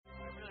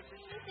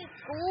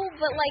school,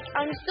 but like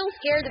I'm still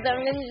scared that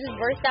I'm gonna just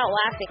burst out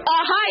laughing.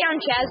 Hi, I'm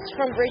Chaz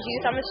from Bridge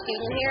Youth. I'm a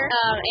student here,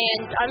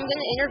 and I'm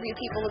gonna interview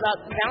people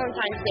about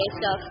Valentine's Day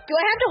stuff. Do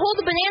I have to hold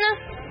the banana?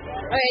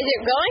 Okay, is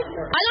it going?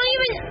 I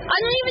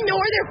don't even know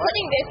where they're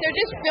putting this. They're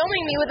just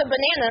filming me with a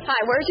banana. Hi,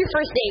 where's your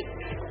first date?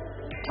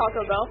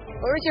 Taco Bell.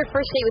 Where was your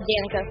first date with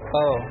Danica?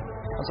 Oh,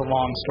 that's a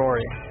long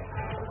story.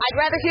 I'd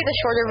rather hear the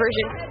shorter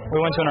version. We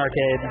went to an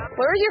arcade.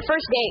 Where was your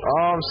first date?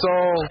 So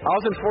I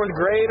was in 4th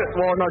grade.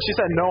 Well, no, she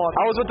said no.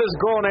 I was with this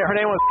girl, and her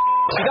name was.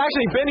 She's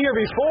actually been here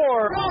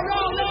before. No.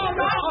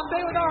 I'll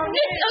stay with her.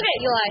 Okay,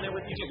 Eli.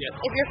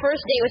 If your first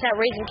date was at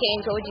Raising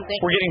Cane's, what would you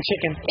think? We're getting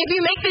chicken. If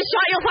you make this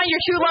shot, you'll find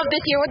your true love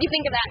this year. What do you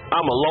think of that?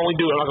 I'm a lonely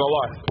dude. I'm not gonna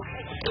lie.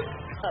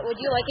 Would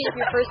you like it if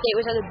your first date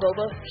was at a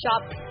boba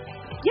shop?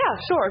 Yeah,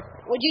 sure.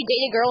 Would you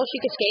date a girl if she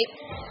could skate?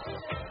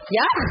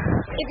 Yeah.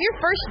 If your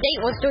first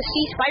date was to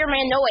see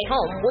Spider-Man No Way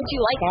Home, would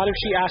you like it? Not if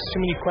she asks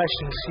too many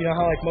questions. You know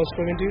how like most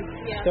women do?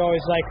 Yeah. They're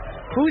always like,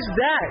 who's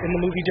that? And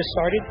the movie just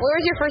started. Where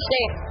was your first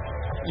date?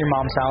 Your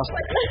mom's house.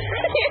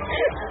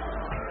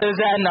 It was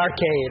at an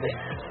arcade.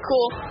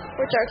 Cool.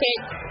 Which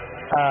arcade?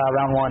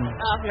 Round 1.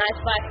 Oh, nice.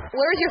 Bye.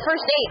 Where was your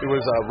first date? It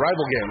was a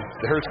rival game.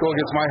 Her school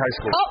against my high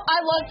school. Oh, I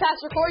love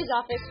Pastor Corey's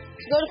office.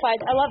 It's notified.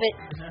 I love it.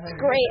 It's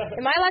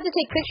great. Am I allowed to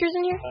take pictures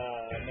in here?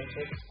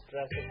 Matrix,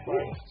 Jurassic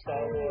Park,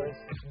 Star Wars,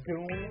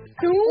 Doom.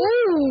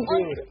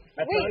 Dude.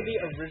 That's one of the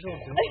original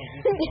Doom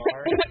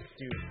movies.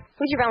 Dude.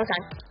 Who's your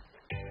Valentine?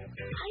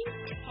 I'm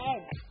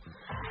 10.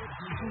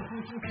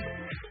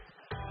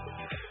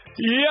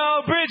 Yo,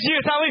 Bridge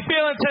Youth, how we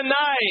feeling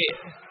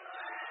tonight?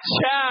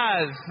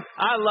 Chaz,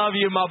 I love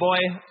you, my boy.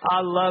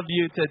 I love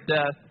you to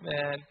death,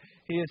 man.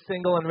 He is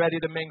single and ready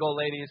to mingle,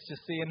 ladies.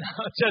 Just so you know.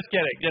 Just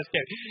kidding.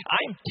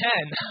 I'm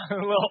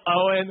 10, Will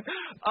Owen.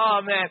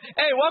 Oh, man.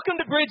 Hey, welcome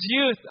to Bridge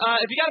Youth.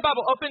 If you got a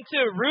Bible, open to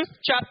Ruth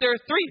chapter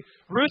 3.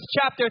 Ruth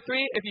chapter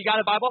 3, if you got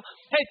a Bible.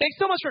 Hey, thanks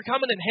so much for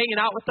coming and hanging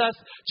out with us,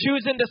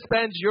 choosing to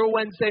spend your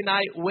Wednesday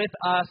night with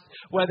us,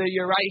 whether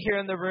you're right here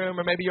in the room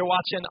or maybe you're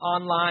watching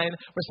online.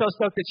 We're so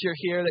stoked that you're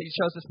here, that you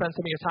chose to spend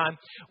some of your time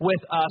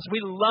with us.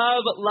 We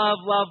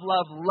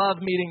love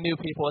meeting new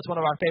people. It's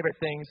one of our favorite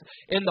things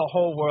in the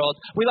whole world.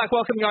 We like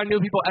welcoming our new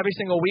people every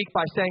single week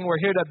by saying we're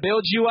here to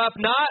build you up,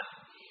 not...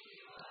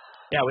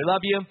 Yeah, we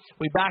love you.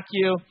 We back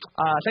you.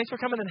 Thanks for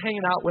coming and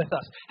hanging out with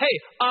us. Hey,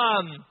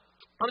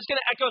 I'm just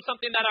going to echo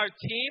something that our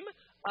team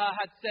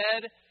had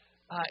said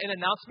in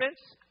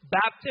announcements.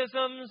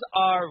 Baptisms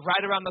are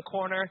right around the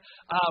corner.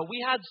 We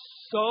had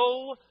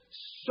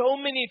so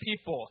many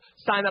people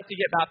sign up to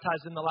get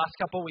baptized in the last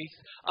couple weeks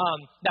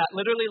that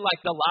literally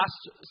like the last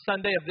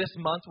Sunday of this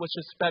month, which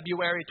is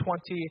February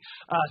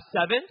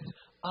 27th,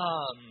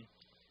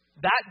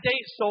 that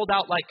date sold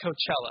out like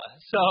Coachella.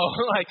 So,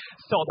 like,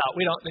 sold out.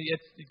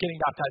 It's getting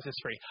baptized is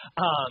free.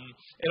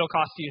 It'll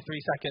cost you 3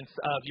 seconds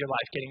of your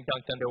life getting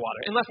dunked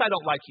underwater. Unless I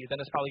don't like you,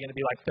 then it's probably going to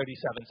be like 37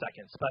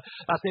 seconds. But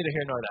that's neither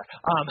here nor there.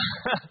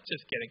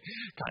 Just kidding.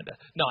 Kind of.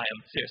 No, I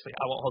am. Seriously.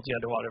 I won't hold you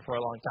underwater for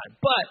a long time.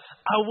 But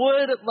I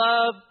would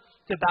love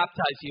to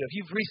baptize you. If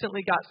you've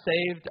recently got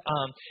saved,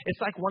 it's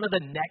like one of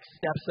the next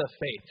steps of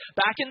faith.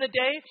 Back in the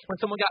day, when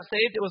someone got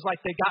saved, it was like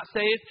they got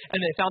saved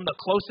and they found the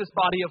closest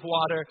body of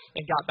water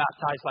and got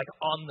baptized like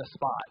on the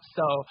spot.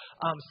 So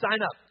sign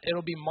up.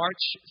 It'll be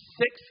March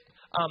 6th.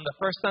 The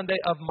first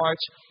Sunday of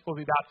March will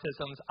be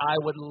baptisms. I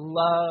would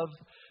love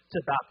to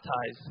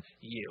baptize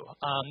you.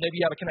 Maybe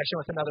you have a connection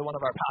with another one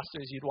of our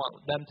pastors. You'd want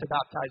them to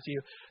baptize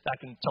you.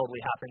 That can totally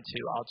happen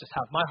too. I'll just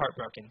have my heart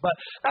broken, but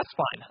that's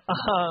fine.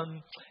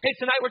 Hey,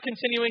 tonight we're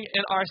continuing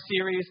in our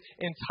series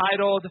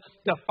entitled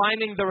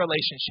Defining the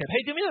Relationship.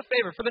 Hey, do me a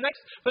favor. For the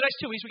next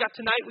 2 weeks, we got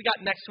tonight, we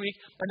got next week,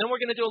 and then we're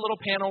going to do a little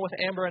panel with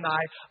Amber and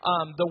I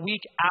the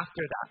week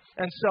after that.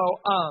 And so,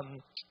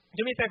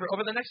 do me a favor,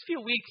 over the next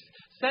few weeks,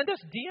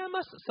 DM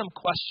us some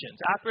questions,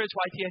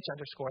 @BridgeYTH_.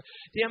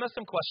 DM us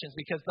some questions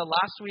because the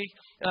last week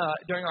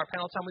during our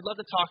panel time, we'd love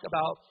to talk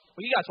about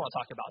what you guys want to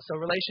talk about. So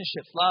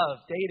relationships,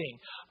 love, dating,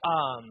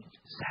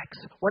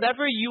 sex,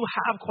 whatever you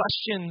have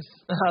questions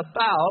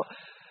about.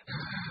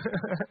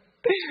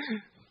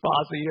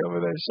 Fozzie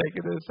over there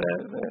shaking his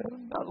head,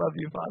 man. I love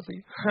you, Fozzie.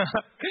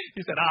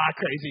 He said,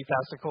 crazy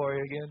Pastor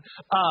Corey again.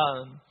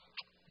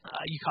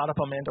 You caught up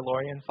on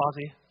Mandalorian,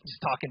 Fozzie? Just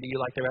talking to you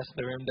like the rest of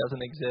the room doesn't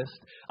exist.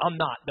 I'm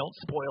not. Don't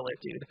spoil it,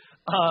 dude.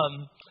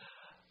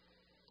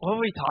 What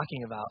were we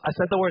talking about? I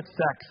said the word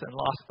sex and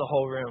lost the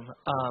whole room.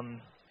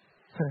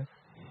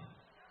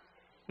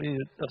 What are you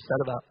upset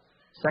about?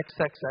 Sex.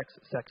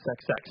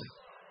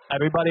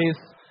 Everybody's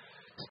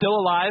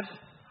still alive.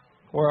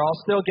 We're all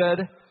still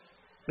good.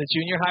 The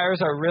junior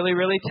hires are really,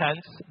 really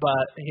tense,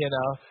 but,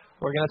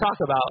 we're going to talk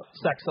about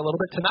sex a little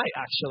bit tonight,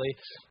 actually.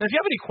 And if you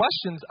have any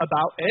questions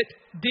about it,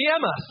 DM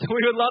us. We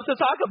would love to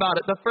talk about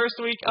it the first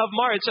week of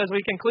March as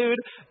we conclude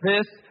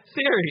this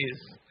series.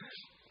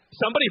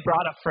 Somebody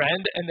brought a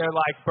friend, and they're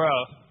like, bro,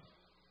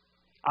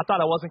 I thought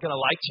I wasn't going to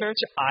like church.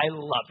 I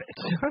love it.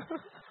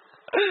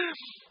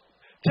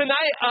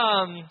 Tonight,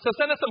 so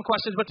send us some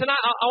questions, but tonight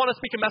I want to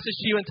speak a message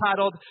to you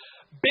entitled,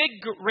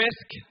 Big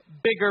Risk,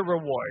 Bigger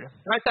Reward.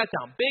 Write that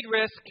down. Big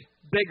Risk,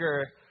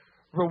 Bigger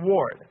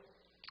reward.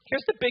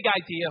 Here's the big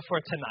idea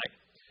for tonight.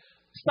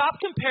 Stop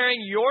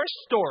comparing your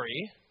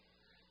story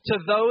to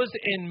those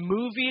in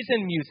movies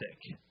and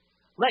music.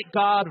 Let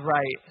God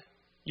write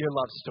your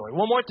love story.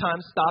 One more time,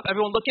 stop.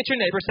 Everyone look at your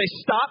neighbor, say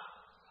stop.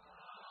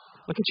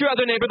 Look at your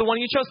other neighbor, the one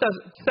you chose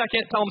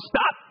second, tell them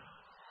stop.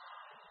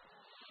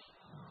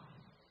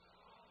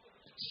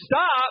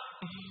 Stop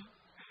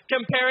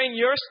comparing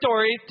your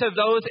story to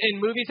those in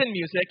movies and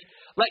music.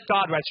 Let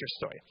God write your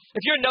story.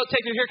 If you're a note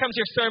taker, here comes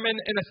your sermon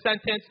in a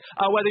sentence,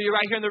 whether you're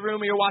right here in the room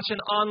or you're watching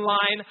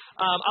online.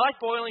 I like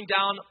boiling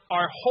down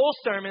our whole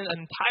sermon, an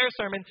entire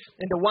sermon,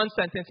 into one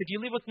sentence. If you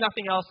leave with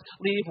nothing else,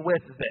 leave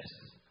with this.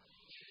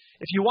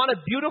 If you want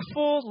a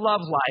beautiful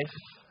love life,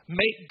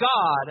 make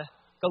God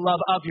the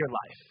love of your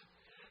life.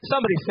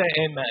 Somebody say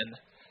amen.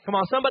 Come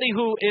on, somebody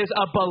who is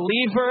a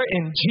believer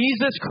in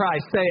Jesus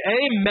Christ, say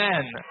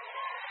amen.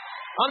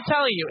 I'm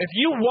telling you, if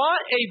you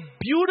want a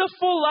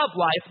beautiful love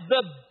life,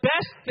 the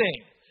best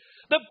thing,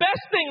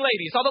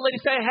 ladies, all the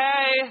ladies say,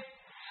 hey,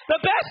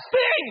 the best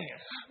thing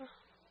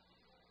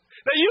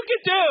that you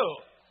can do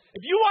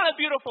if you want a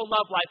beautiful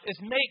love life is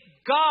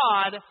make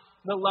God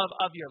the love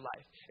of your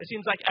life. It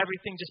seems like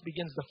everything just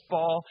begins to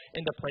fall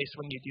into place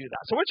when you do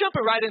that. So we're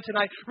jumping right in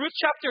tonight. Ruth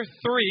chapter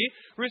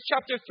 3.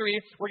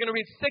 We're going to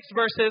read 6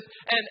 verses.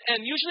 And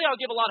usually I'll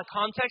give a lot of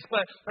context,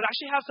 but I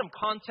actually have some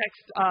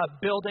context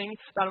building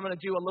that I'm going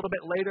to do a little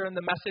bit later in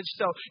the message.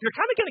 So you're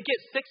kind of going to get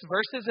 6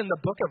 verses in the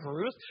book of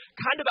Ruth,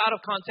 kind of out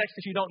of context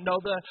if you don't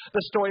know the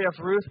story of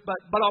Ruth,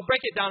 but I'll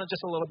break it down in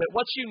just a little bit.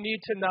 What you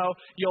need to know,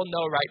 you'll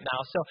know right now.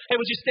 So, hey,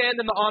 would you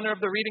stand in the honor of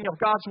the reading of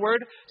God's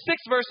word?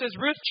 6 verses,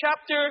 Ruth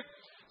chapter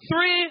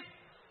 3.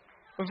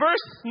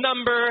 Verse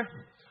number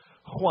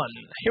 1.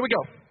 Here we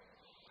go.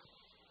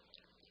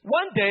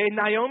 One day,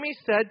 Naomi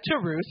said to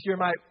Ruth, you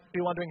might be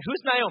wondering,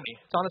 who's Naomi?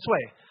 It's on its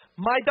way.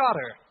 My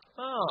daughter.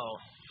 Oh.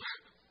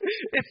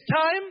 It's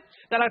time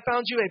that I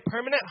found you a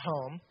permanent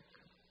home.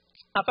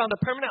 I found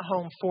a permanent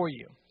home for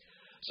you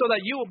so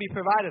that you will be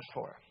provided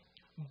for.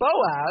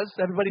 Boaz,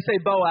 everybody say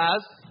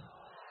Boaz.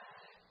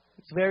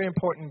 It's a very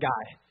important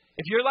guy.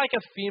 If you're like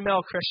a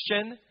female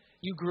Christian,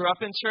 you grew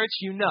up in church,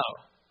 you know.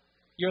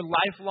 Your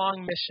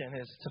lifelong mission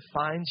is to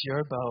find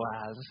your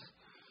Boaz.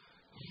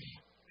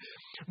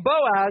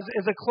 Boaz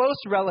is a close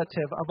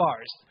relative of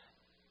ours.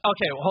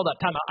 Okay, well, hold up,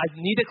 time out. I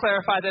need to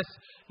clarify this.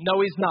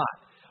 No, he's not.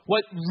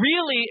 What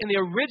really, in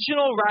the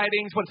original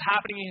writings, what's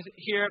happening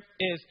here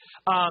is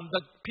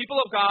the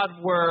people of God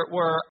were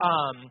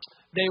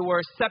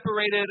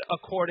separated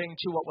according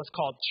to what was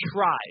called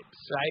tribes,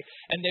 right?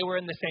 And they were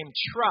in the same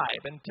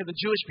tribe. And to the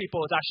Jewish people,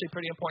 it's actually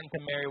pretty important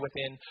to marry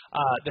within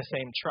the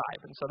same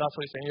tribe. And so that's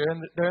what he's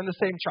saying. They're in the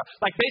same tribe.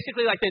 Like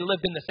basically like they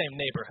lived in the same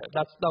neighborhood.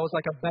 That was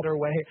like a better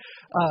way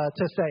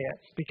to say it,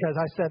 because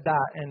I said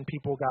that and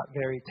people got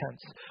very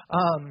tense.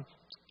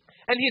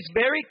 And he's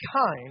very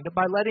kind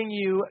by letting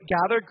you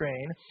gather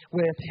grain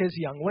with his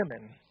young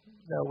women.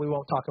 No, we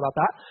won't talk about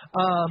that.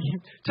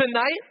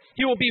 Tonight,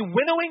 he will be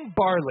winnowing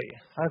barley.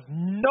 I have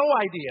no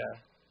idea,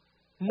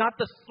 not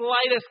the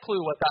slightest clue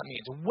what that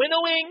means.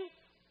 Winnowing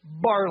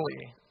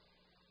barley.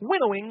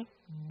 Winnowing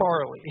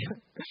barley.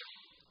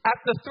 At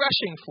the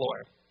threshing floor.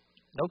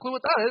 No clue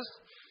what that is.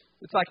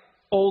 It's like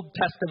Old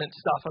Testament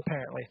stuff,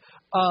 apparently.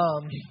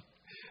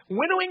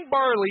 Winnowing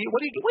barley.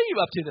 What are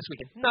you up to this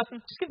weekend? Nothing.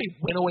 Just going to be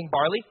winnowing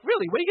barley.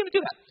 Really? What are you going to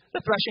do that?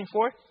 The threshing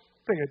floor?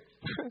 Figured.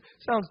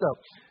 Sounds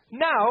dope.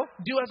 Now,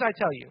 do as I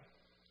tell you.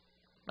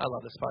 I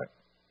love this part.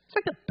 It's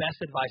like the best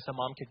advice a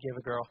mom could give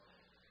a girl.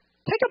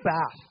 Take a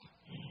bath.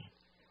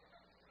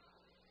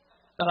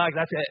 Like,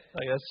 that's it.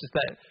 Like, that's just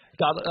that.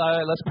 God,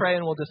 let's pray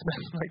and we'll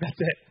dismiss. Like,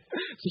 that's it.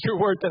 It's your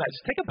word tonight.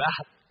 Just take a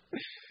bath.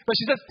 But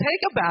she says,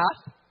 take a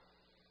bath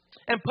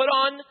and put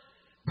on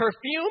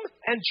perfume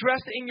and dress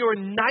in your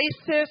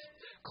nicest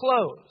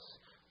clothes.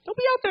 Don't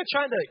be out there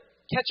trying to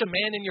catch a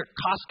man in your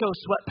Costco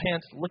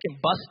sweatpants looking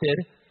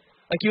busted.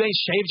 Like you ain't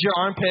shaved your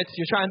armpits.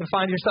 You're trying to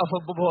find yourself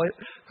a boy.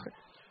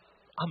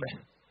 I'm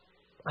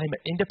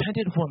an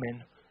independent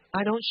woman.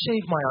 I don't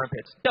shave my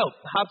armpits. Dope.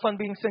 Have fun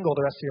being single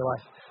the rest of your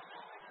life.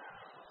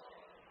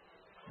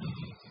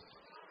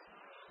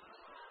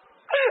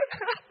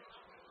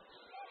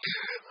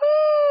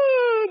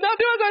 Now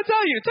do as I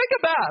tell you. Take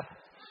a bath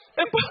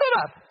and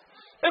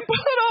put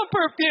on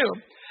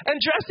perfume and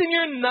dress in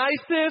your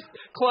nicest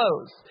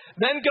clothes.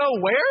 Then go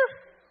where?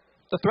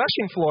 The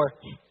threshing floor.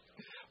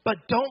 But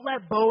don't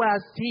let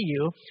Boaz see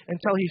you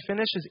until he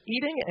finishes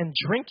eating and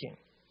drinking.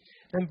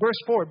 Then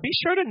verse 4, be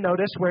sure to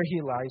notice where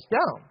he lies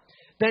down.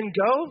 Then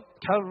go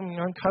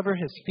uncover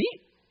his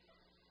feet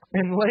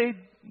and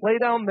lay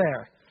down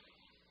there.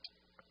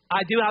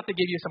 I do have to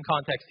give you some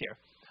context here.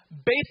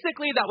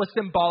 Basically, that was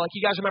symbolic.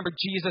 You guys remember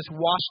Jesus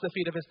washed the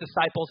feet of his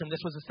disciples, and this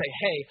was to say,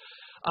 hey,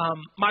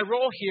 my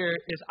role here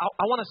is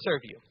I want to serve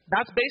you.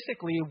 That's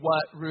basically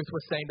what Ruth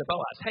was saying to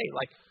Boaz. Hey,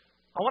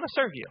 I want to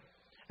serve you.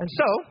 And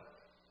so,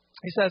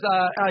 he says,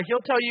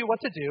 he'll tell you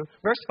what to do.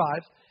 Verse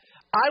 5,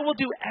 I will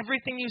do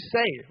everything you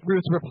say,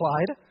 Ruth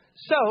replied.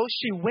 So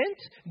she went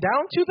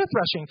down to the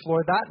threshing floor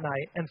that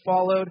night and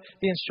followed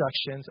the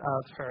instructions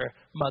of her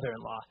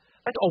mother-in-law.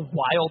 like a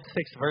wild 6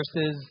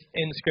 verses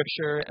in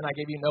Scripture, and I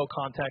gave you no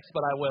context,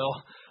 but I will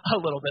a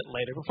little bit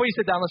later. Before you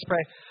sit down, let's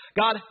pray.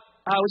 God,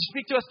 would you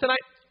speak to us tonight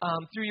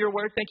through your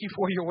word? Thank you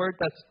for your word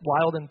that's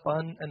wild and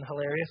fun and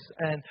hilarious.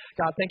 And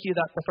God, thank you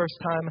that the first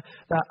time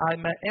that I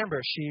met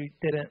Amber, she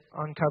didn't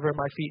uncover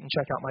my feet and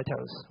check out my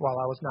toes while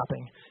I was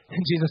napping.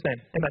 In Jesus'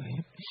 name,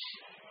 amen.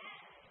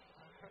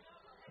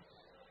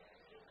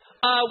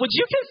 Would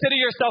you consider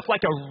yourself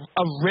like a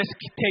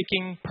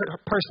risk-taking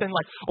person?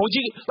 Like, or would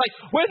you like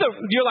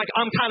you're like,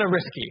 I'm kind of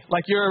risky.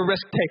 Like you're a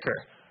risk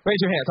taker. Raise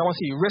your hands. I want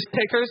to see you. Risk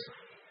takers.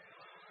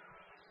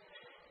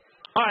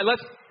 All right, let's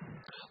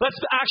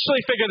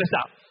actually figure this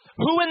out.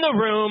 Who in the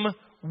room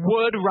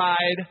would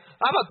ride?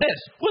 How about this?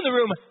 Who in the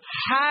room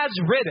has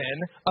ridden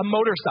a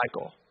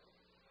motorcycle?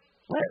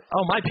 What?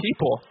 Oh, my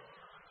people.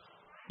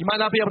 You might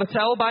not be able to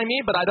tell by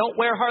me, but I don't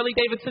wear Harley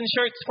Davidson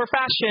shirts for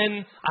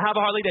fashion. I have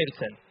a Harley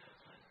Davidson.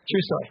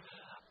 True story.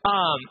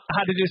 I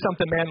had to do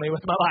something manly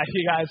with my life.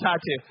 You guys had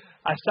to.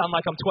 I sound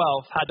like I'm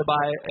 12. Had to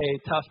buy a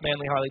tough,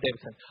 manly Harley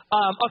Davidson.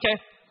 Okay.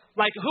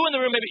 Like, who in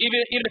the room, maybe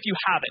even if you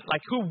haven't,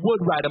 like, who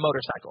would ride a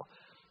motorcycle?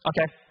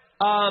 Okay.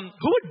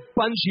 Who would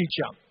bungee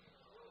jump?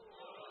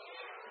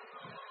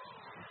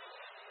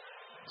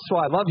 So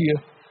I love you.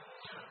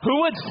 Who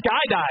would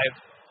skydive?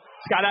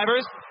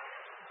 Skydivers?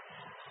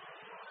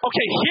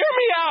 Okay, hear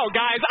me out,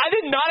 guys. I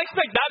did not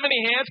expect that many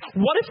hands.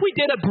 What if we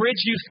did a Bridge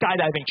U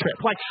skydiving trip?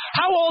 Like,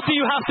 how old do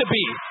you have to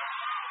be?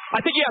 I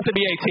think you have to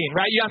be 18,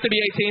 right? You have to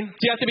be 18.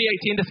 Do you have to be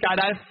 18 to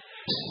skydive?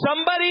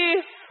 Somebody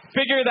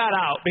figure that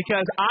out,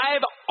 because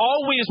I've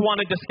always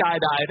wanted to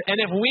skydive. And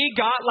if we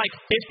got like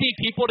 50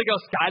 people to go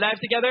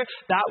skydive together,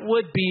 that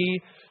would be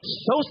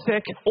so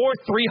sick. Or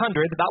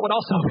 300, that would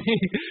also be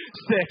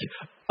sick.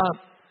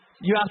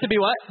 You have to be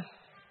what?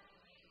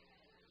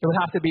 It would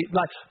have to be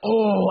like,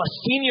 a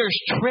senior's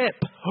trip.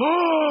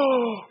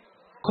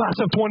 Class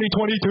of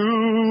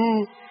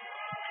 2022.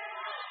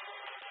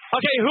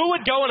 Okay, who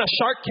would go in a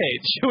shark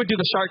cage? Who would do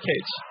the shark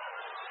cage?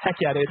 Heck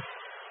yeah, dude.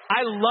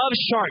 I love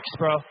sharks,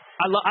 bro.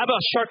 I have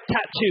a shark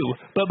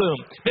tattoo. Ba-boom.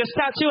 This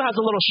tattoo has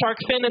a little shark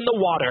fin in the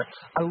water.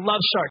 I love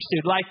sharks,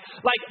 dude. Like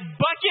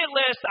bucket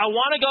list, I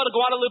want to go to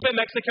Guadalupe,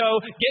 Mexico,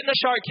 get in the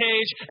shark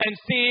cage, and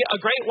see a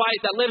great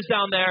white that lives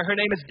down there. Her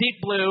name is Deep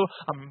Blue.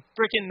 I'm a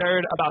freaking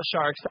nerd about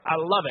sharks. I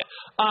love it.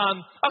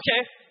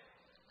 Okay.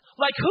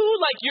 Like who,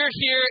 like you're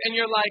here and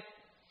you're like,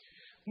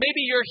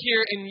 maybe you're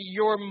here and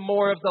you're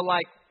more of the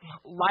like,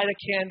 light a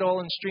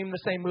candle and stream the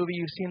same movie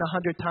you've seen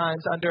 100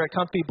 times under a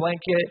comfy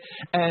blanket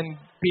and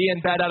be in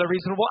bed at a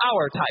reasonable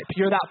hour type.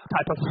 You're that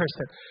type of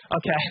person.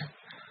 Okay.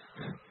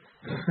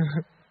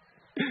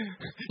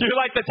 You're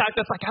like the type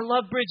that's like, I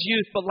love Bridge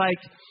Youth, but like,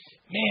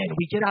 man,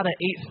 we get out at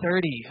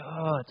 8:30.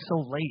 Oh, it's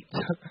so late.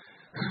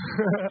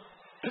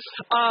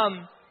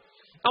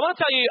 I want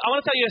to tell you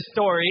a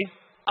story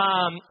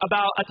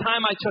about a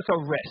time I took a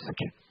risk.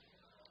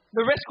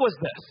 The risk was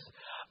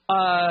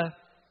this.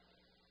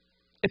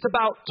 It's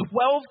about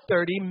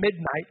 12:30,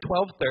 midnight,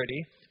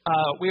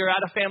 12:30. We were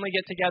at a family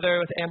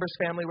get-together with Amber's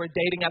family. We were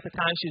dating at the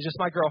time. She was just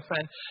my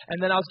girlfriend. And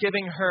then I was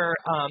giving her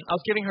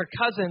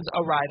cousins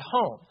a ride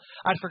home.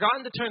 I'd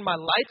forgotten to turn my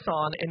lights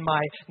on in my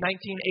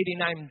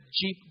 1989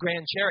 Jeep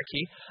Grand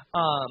Cherokee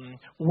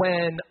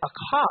when a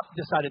cop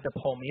decided to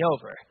pull me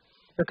over.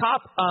 The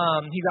cop,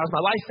 he got my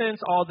license,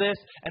 all this,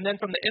 and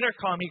then from the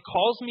intercom, he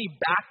calls me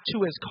back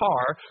to his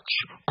car.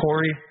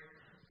 Corey,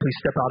 please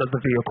step out of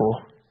the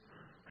vehicle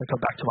and come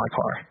back to my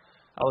car.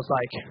 I was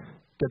like,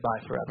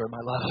 goodbye forever,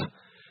 my love.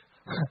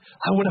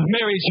 I would have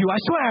married you, I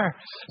swear.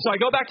 So I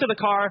go back to the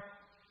car,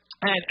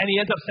 and he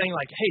ends up saying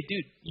like, hey,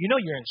 dude, you know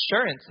your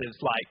insurance is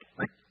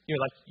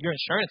your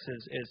insurance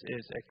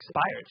is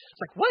expired.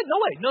 It's like, what?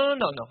 No way. No.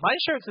 My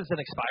insurance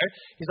isn't expired.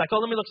 He's like, oh,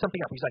 let me look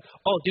something up. He's like,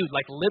 oh, dude,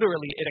 like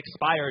literally it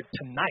expired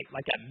tonight,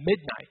 like at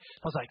midnight.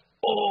 I was like,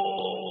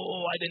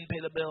 oh, I didn't pay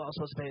the bill. I was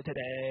supposed to pay it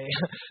today.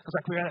 I was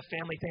like, we were at a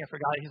family thing. I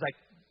forgot it. He's like,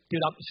 dude,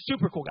 I'm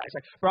super cool guy. He's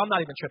like, bro, I'm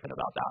not even tripping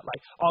about that. Like,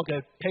 all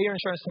good. Pay your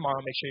insurance tomorrow.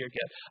 Make sure you're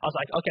good. I was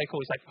like, okay,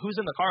 cool. He's like, who's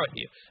in the car with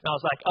you? And I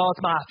was like, oh,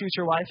 it's my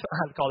future wife. I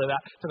had to call her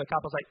that. To the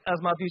cop, I was like, that's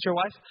my future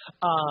wife.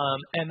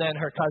 And then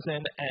her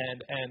cousin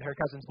and her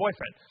cousin's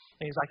boyfriend.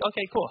 And he's like,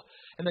 okay, cool.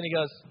 And then he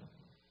goes,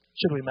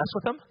 should we mess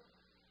with them?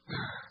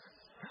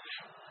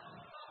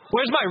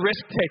 Where's my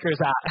risk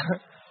takers at?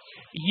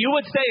 You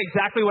would say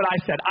exactly what I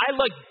said. I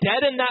looked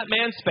dead in that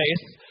man's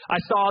face. I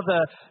saw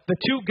the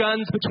two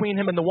guns between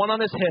him and the one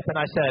on his hip, and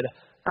I said,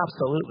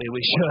 absolutely,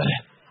 we should.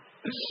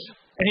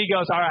 And he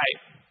goes, all right,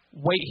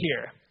 wait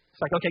here.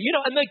 It's like, okay,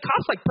 and the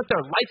cops like put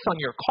their lights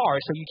on your car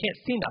so you can't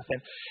see nothing.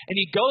 And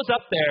he goes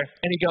up there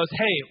and he goes,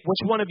 hey,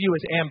 which one of you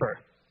is Amber?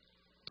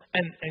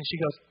 And she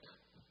goes,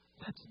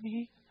 that's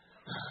me.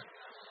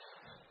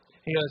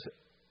 He goes,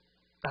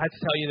 I had to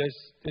tell you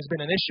there's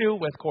been an issue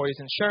with Corey's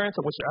insurance,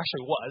 which there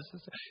actually was.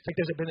 It's like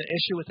there's been an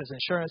issue with his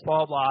insurance,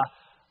 blah, blah.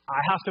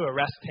 I have to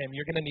arrest him.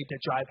 You're going to need to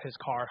drive his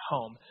car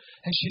home.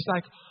 And she's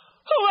like,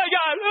 Oh my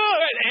God. Oh.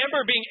 And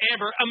Amber, being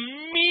Amber,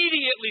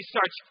 immediately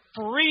starts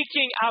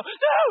freaking out.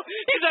 No,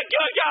 he's a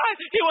good guy.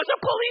 He was a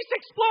police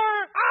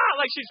explorer.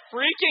 Like she's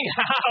freaking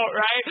out,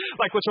 right?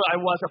 Like, which I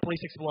was a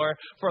police explorer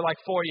for like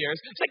 4 years.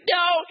 She's like,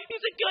 no,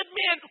 he's a good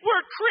man.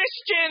 We're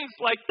Christians.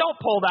 Like, don't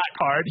pull that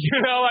card.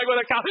 Like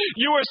with a cop,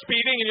 you were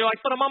speeding and you're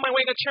like, but I'm on my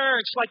way to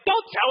church. Like,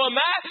 don't tell him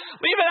that.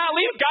 Leave it out.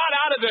 Leave God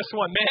out of this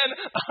one, man.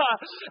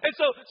 And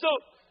so.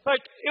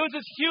 Like, it was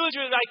this huge,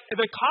 like,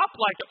 the cop,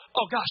 like,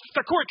 oh gosh, it's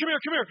like, Corey, come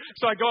here.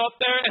 So I go up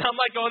there, and I'm,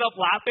 like, going up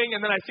laughing,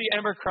 and then I see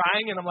Amber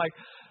crying, and I'm like,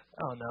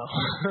 oh no.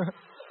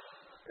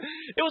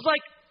 It was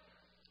like,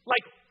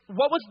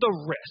 what was the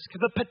risk,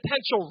 the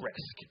potential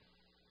risk?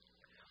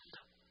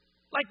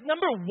 Like,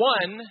 number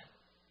one,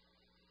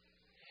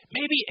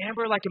 maybe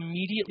Amber, like,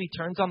 immediately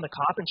turns on the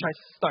cop and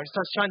starts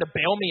trying to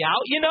bail me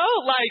out,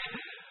 like,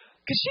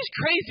 because she's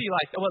crazy,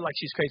 like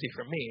she's crazy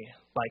for me,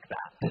 like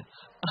that.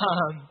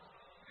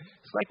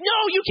 It's like, no,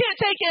 you can't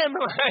take him.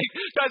 Like,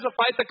 tries to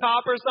fight the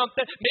cop or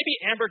something. Maybe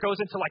Amber goes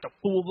into like a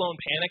full-blown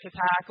panic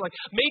attack. Like,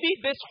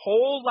 maybe this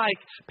whole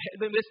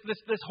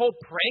this whole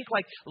prank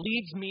like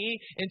leads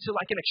me into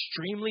like an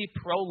extremely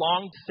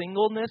prolonged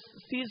singleness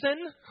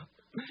season.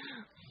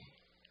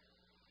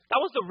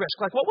 That was the risk.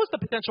 Like, what was the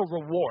potential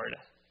reward?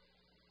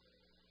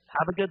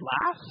 Have a good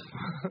laugh.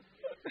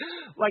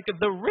 Like,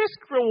 the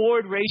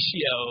risk-reward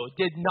ratio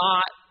did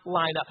not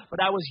line up.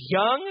 But I was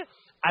young,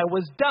 I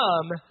was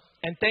dumb,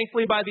 and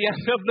thankfully by the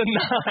end of the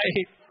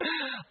night,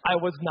 I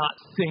was not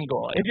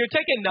single. If you're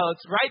taking notes,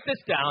 write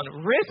this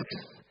down.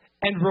 Risks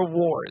and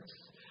rewards.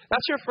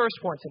 That's your first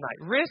point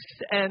tonight. Risks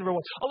and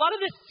rewards. A lot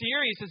of this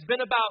series has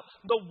been about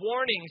the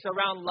warnings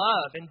around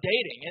love and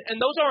dating. And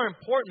those are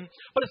important,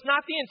 but it's not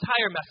the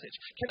entire message.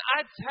 Can I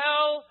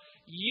tell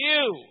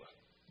you,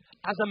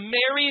 as a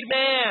married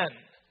man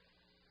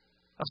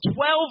of 12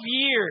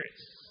 years,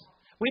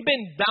 we've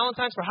been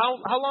Valentine's for how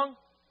long?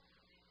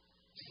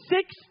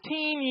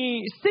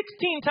 16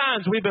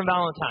 times we've been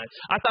Valentine's.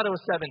 I thought it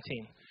was 17.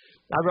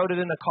 I wrote it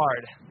in a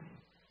card,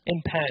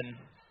 in pen.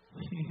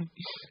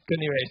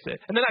 Couldn't erase it.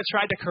 And then I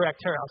tried to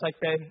correct her. I was like,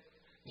 babe,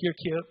 you're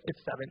cute.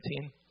 It's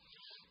 17.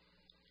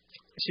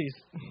 She's,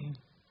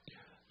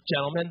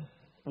 gentlemen,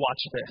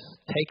 watch this.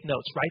 Take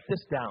notes. Write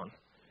this down.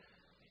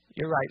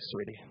 You're right,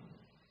 sweetie.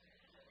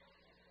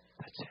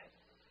 That's it.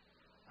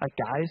 Like,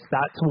 guys,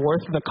 that's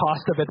worth the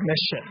cost of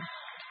admission.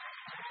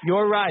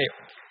 You're right,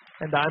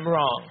 and I'm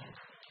wrong.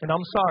 And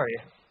I'm sorry,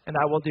 and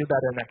I will do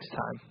better next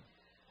time.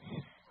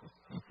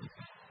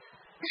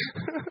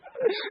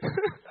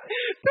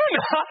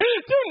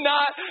 Do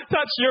not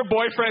touch your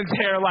boyfriend's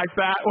hair like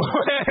that.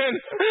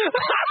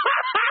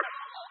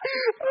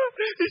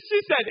 She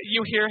said,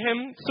 you hear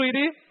him,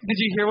 sweetie? Did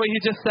you hear what he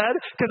just said?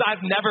 Because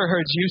I've never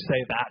heard you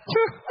say that.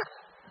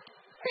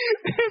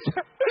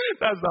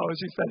 That's not what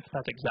she said.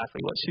 That's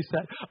exactly what she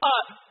said.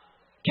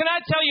 Can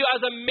I tell you,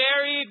 as a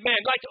married man,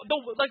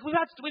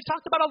 we've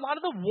talked about a lot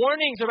of the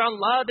warnings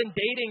around love and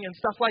dating and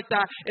stuff like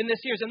that in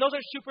this series, and those are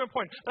super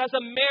important. But as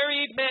a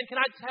married man, can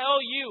I tell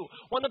you,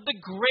 one of the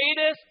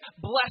greatest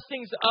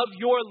blessings of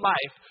your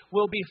life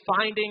will be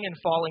finding and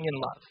falling in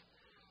love.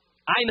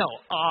 I know,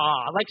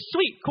 like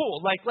sweet,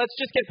 cool, like let's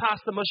just get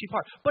past the mushy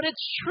part. But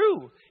it's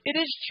true. It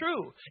is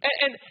true.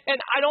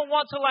 And I don't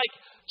want to like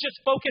just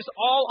focus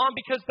all on,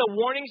 because the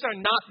warnings are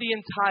not the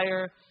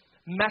entire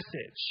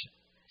message.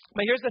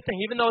 But here's the thing,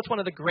 even though it's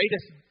one of the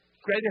greatest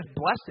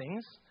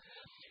blessings,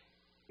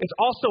 it's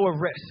also a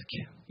risk.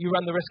 You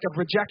run the risk of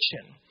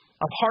rejection,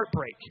 of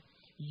heartbreak.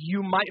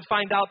 You might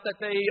find out that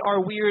they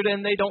are weird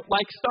and they don't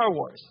like Star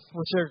Wars,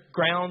 which are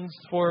grounds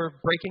for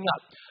breaking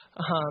up.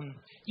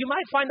 You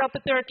might find out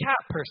that they're a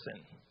cat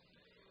person.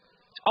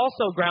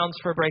 Also grounds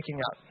for breaking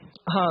up.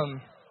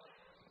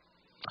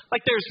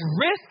 Like, there's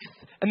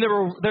risks and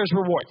there's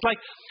rewards.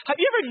 Like, have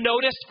you ever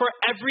noticed for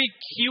every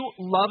cute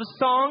love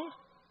song,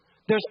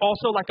 there's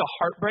also like a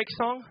heartbreak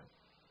song?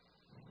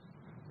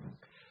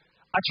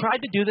 I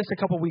tried to do this a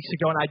couple weeks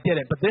ago and I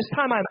didn't, but this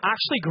time I'm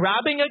actually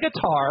grabbing a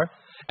guitar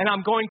and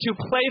I'm going to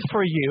play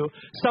for you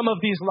some of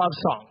these love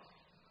songs.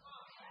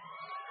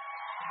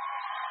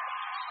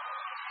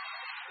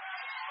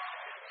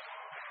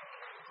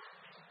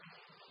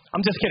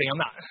 I'm just kidding, I'm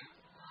not.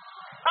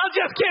 I'm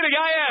just kidding,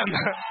 I am.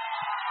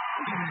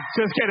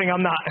 Just kidding,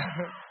 I'm not.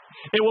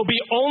 It will be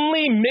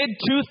only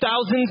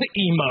mid-2000s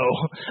emo.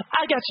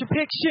 I got your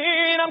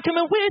picture and I'm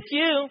coming with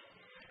you.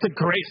 It's a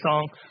great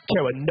song. I don't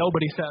care what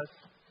nobody says.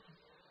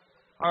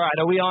 All right,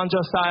 are we on,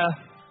 Josiah?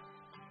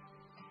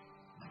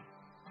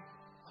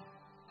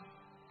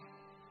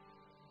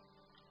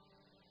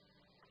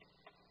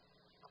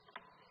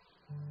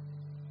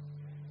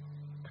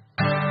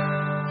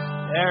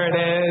 There it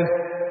is.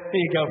 Here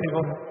you go,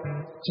 people.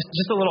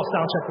 Just a little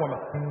sound check warm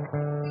up.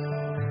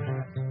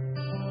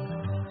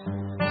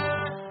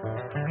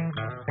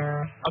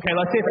 Okay,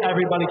 let's see if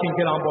everybody can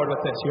get on board with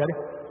this. You ready?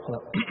 Hold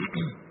up.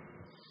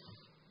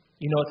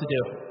 You know what to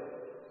do.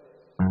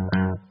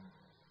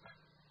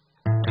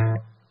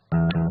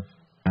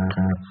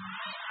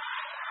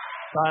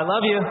 why I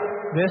love you.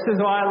 This is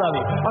why I love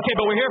you. Okay,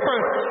 but we're here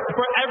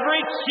for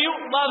every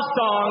cute love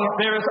song,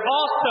 there is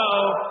also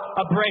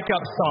a breakup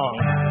song.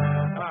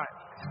 All right.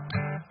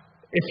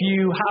 If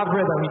you have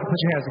rhythm, you can put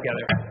your hands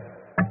together.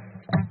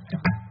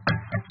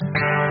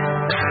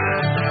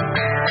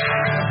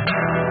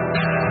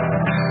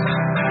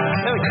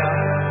 There we go.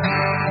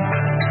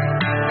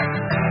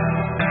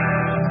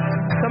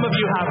 Some of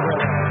you have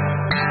rhythm.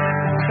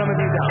 Some of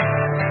you don't.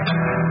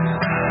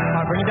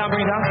 Bring it down,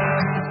 bring it down.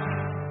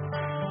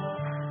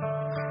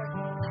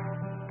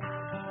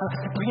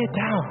 Bring it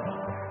down.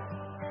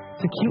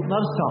 It's a cute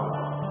love song.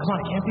 Come on,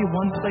 it can't be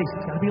one place.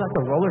 It's got to be like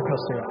a roller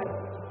coaster ride.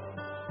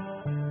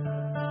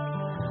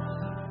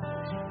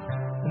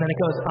 And then it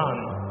goes on.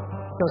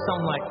 It goes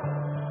something like,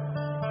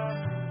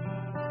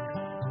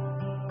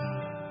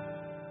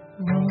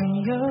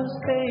 Romeo,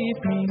 save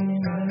me.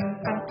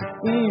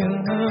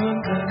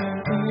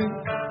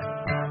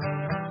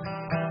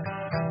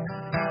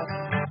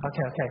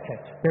 Okay.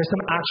 There's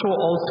some actual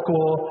old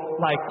school,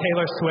 like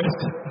Taylor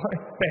Swift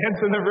fans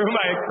in the room.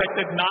 I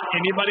expected not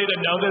anybody to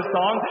know this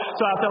song,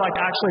 so I have to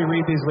actually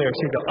read these lyrics.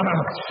 Here you go.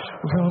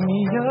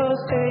 Romeo,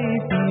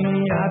 save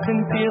me. I've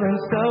been feeling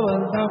so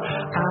alone.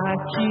 I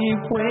keep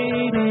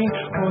waiting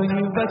for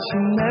you, but you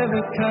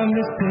never come.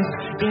 This is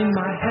in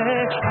my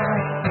head.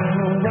 I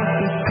don't know what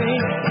to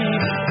think. He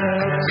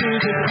fell to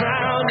the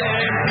ground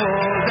and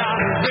pulled out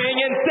a ring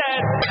and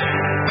said,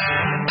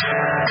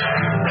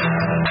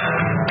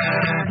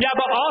 yeah,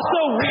 but also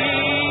we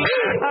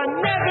are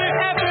never,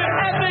 ever,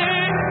 ever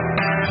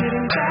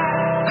getting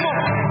back. Come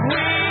on,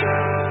 we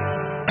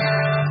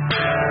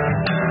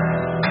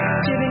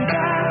getting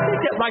back.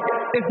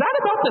 Is that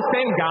about the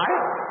same guy?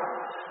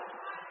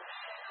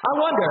 I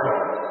wonder,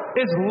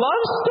 is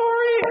Love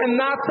Story and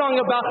that song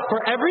about,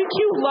 for every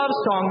cute love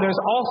song, there's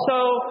also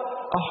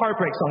a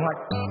heartbreak song.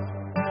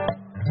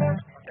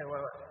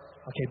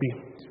 Okay, be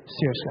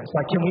serious, guys.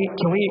 Can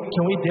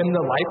we dim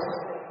the lights?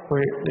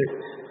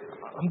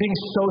 I'm being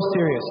so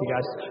serious, you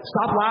guys.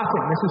 Stop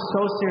laughing. This is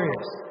so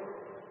serious.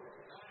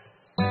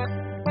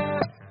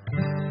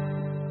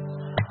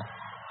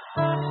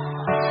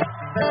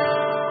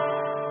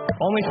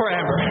 Only for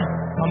Amber.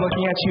 I'm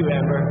looking at you,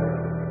 Amber.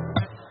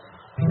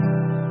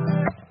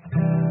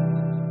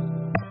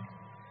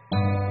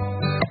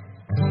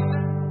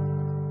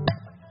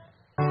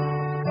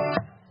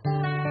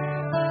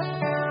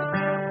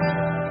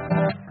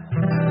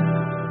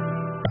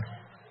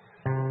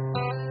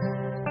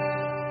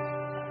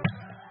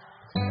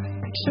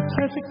 Picture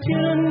perfect, you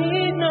don't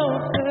need no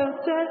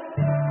filter.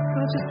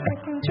 I'll just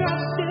take and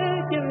drop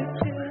it, give it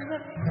to you.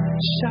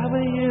 Shower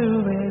you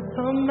with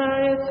all my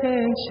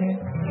attention.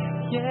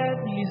 Yeah,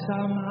 these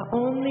are my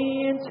only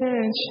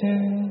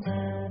intentions.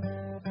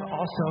 But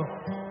also,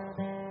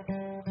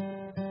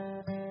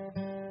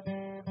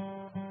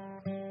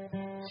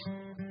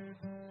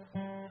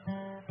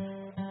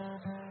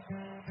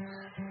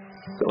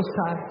 so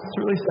sad. It's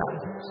really sad.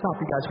 Stop,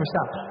 you guys. We're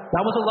sad.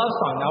 That was a love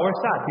song. Now we're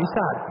sad. Be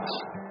sad.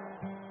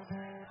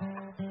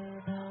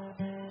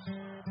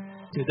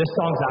 Dude, this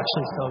song's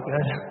actually so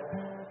good.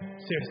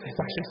 Seriously, it's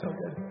actually so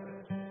good.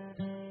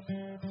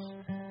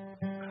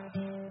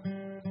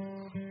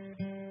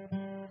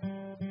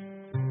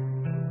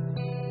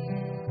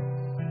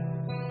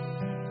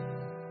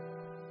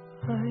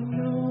 I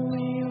know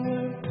we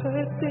were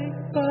perfect,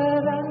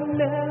 but I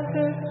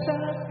never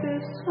felt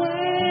this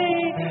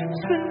way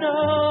for no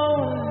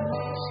one.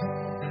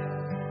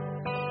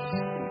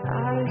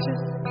 I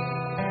just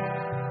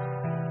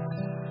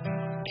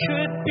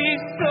could be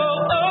so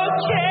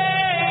okay.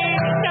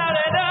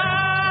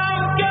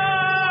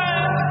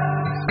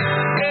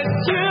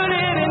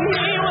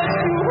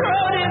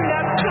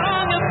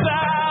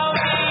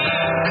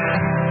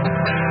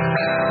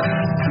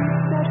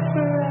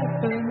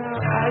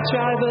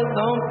 Drive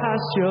alone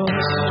past your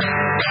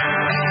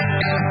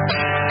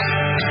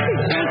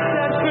You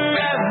said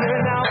forever,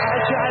 now I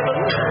drive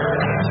alone.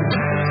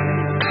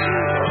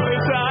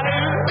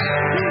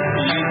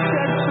 You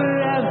said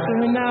forever,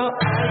 now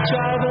I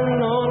drive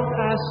alone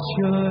past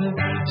your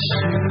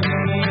street.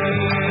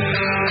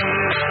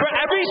 For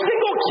every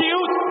single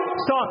cute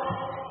song,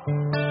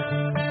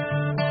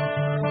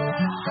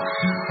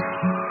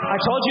 I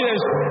told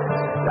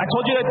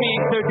you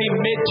there'd be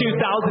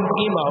mid-2000s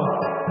emo.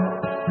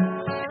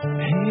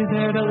 Hey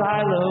there,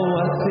 Delilah,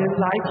 what's it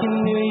like in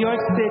New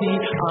York City?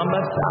 I'm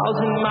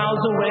 1,000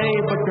 miles away,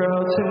 but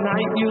girl,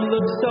 tonight you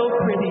look so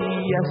pretty.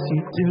 Yes,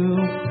 you do.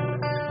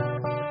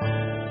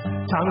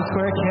 Times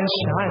Square can't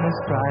shine as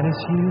bright as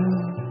you.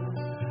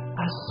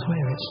 I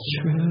swear it's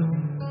true.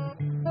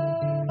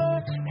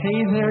 Hey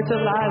there,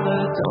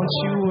 Delilah, don't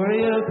you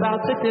worry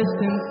about the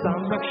distance.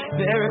 I'm right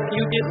there if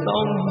you get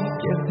lonely.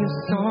 Give this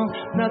song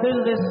another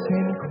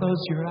listen.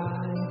 Close your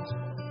eyes.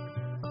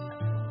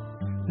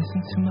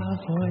 Listen to my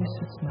voice,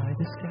 it's my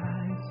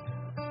disguise.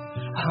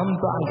 I'm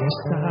by your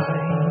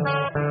side.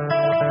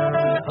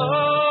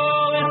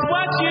 Oh, it's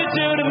what you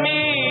do to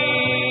me.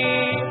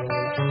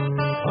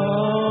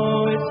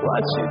 Oh, it's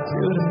what you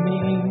do to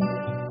me.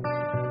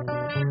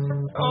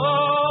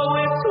 Oh,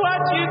 it's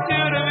what you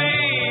do to me.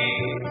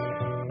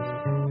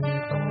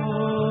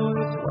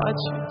 what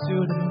you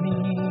do to me.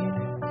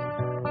 1,000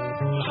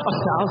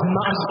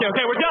 miles.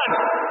 Okay, we're done.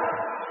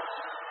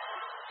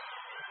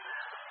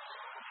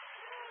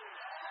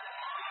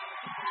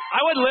 I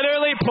would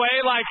literally play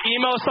like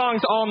emo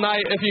songs all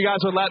night if you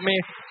guys would let me.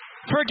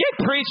 Forget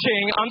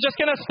preaching. I'm just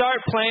going to start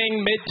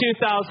playing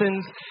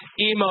mid-2000s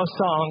emo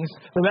songs.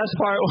 The best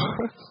part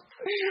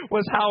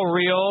was how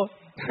real.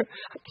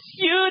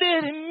 You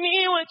did to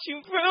me what you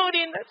wrote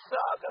in that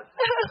song.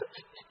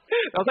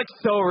 That was like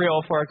so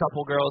real for a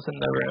couple girls in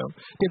the room.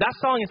 Dude, that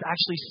song is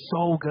actually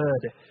so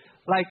good.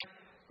 Like,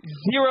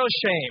 zero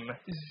shame.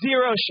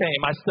 Zero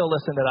shame. I still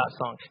listen to that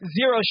song.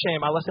 Zero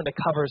shame. I listen to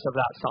covers of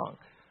that song.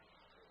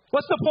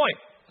 What's the point?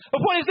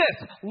 The point is this.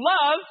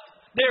 Love,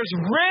 there's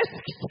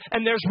risks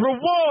and there's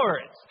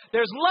rewards.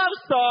 There's love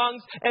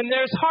songs and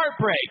there's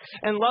heartbreak.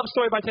 And Love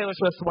Story by Taylor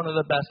Swift is one of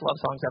the best love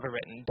songs ever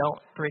written.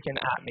 Don't freaking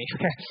at me.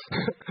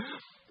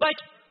 But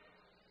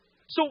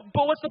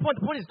what's the point?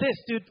 The point is this,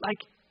 dude.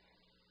 Like,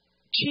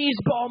 cheese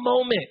ball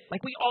moment.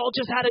 Like, we all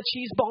just had a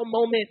cheese ball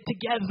moment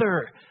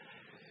together.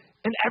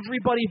 And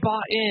everybody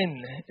bought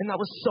in. And that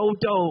was so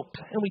dope.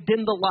 And we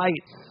dimmed the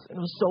lights. And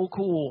it was so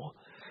cool.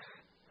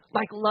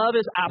 Like, love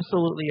is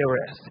absolutely a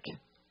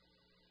risk.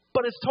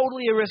 But it's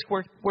totally a risk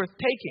worth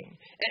taking.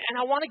 And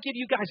I want to give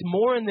you guys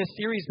more in this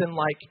series than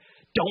like,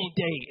 don't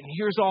date, and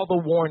here's all the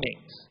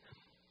warnings.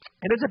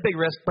 It is a big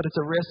risk, but it's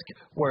a risk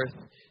worth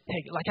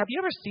taking. Like, have you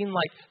ever seen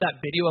like that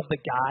video of the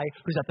guy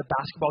who's at the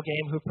basketball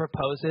game who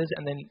proposes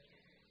and then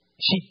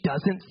she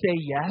doesn't say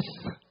yes?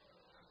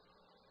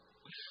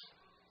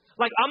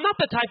 Like, I'm not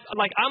the type,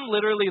 like, I'm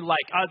literally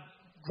like, I'd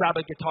grab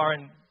a guitar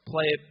and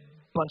play a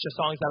bunch of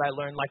songs that I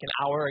learned like an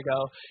hour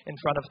ago in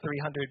front of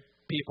 300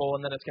 people,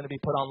 and then it's going to be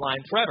put online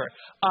forever.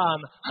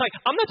 Like,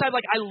 I'm the type,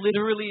 like, I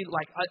literally,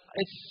 like,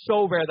 it's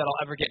so rare that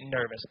I'll ever get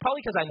nervous. Probably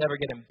because I never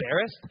get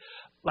embarrassed.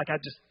 Like, I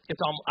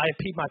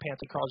peed my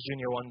pants at Carl's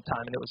Jr. one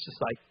time, and it was just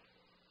like,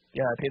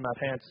 yeah, I peed my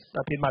pants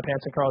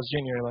at Carl's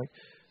Jr. Like,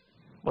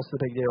 what's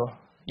the big deal?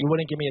 You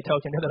wouldn't give me a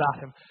token to the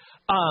bathroom.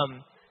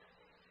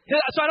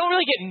 So I don't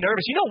really get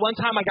nervous. You know, one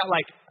time I got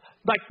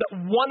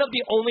one of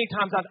the only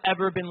times I've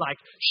ever been like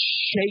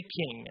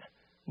shaking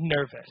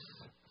nervous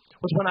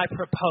was when I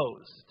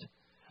proposed.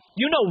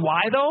 You know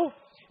why though?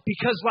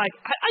 Because like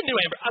I knew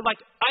Amber.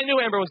 I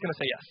knew Amber was going to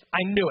say yes.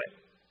 I knew it.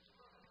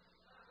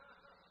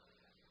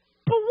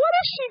 But what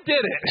if she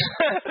didn't?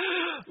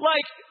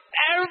 Like,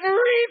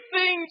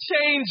 everything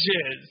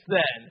changes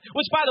then.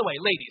 Which, by the way,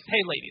 ladies,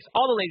 hey ladies,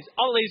 all the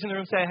ladies in the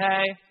room say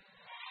hey.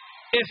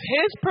 If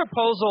his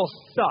proposal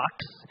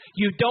sucks,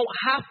 you don't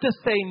have to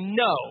say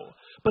no,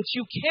 but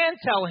you can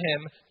tell him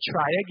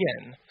try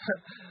again.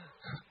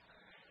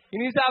 He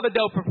needs to have a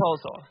dope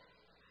proposal.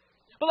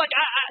 But like,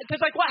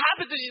 because like, what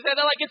happens is you said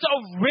that like it's a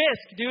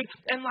risk, dude.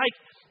 And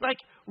like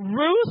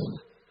Ruth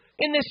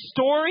in this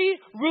story,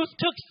 Ruth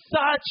took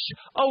such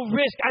a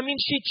risk. I mean,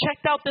 she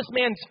checked out this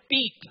man's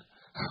feet.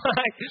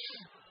 Like,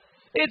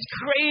 it's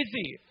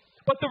crazy.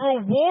 But the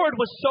reward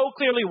was so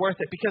clearly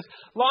worth it because,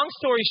 long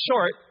story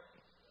short,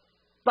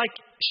 like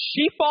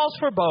she falls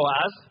for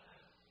Boaz.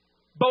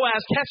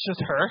 Boaz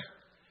catches her.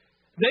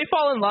 They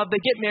fall in love,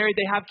 they get married,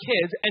 they have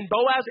kids, and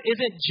Boaz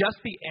isn't just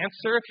the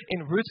answer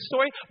in Ruth's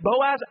story.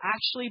 Boaz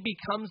actually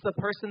becomes the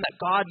person that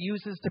God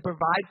uses to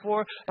provide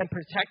for and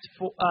protect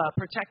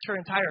her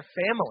entire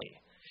family.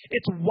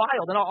 It's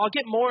wild, and I'll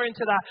get more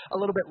into that a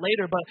little bit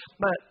later, but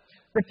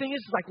the thing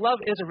is, like, love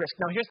is a risk.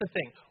 Now, here's the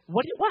thing.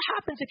 What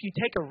happens if you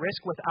take a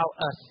risk without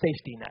a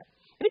safety net?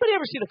 Anybody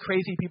ever see the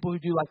crazy people who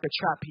do, like, the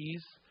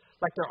trapeze?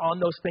 Like they're on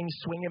those things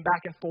swinging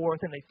back and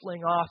forth and they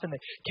fling off and they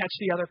catch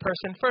the other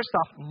person. First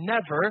off,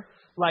 never.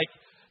 Like,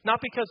 not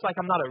because like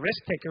I'm not a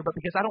risk taker, but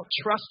because I don't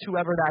trust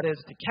whoever that is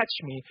to catch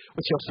me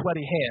with your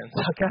sweaty hands,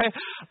 okay?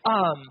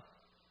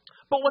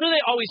 But what do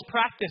they always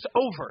practice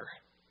over?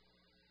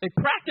 They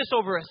practice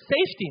over a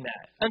safety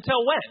net.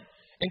 Until when?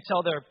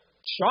 Until they're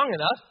strong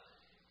enough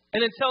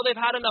and until they've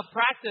had enough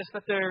practice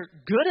that they're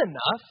good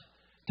enough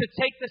to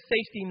take the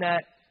safety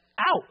net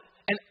out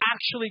and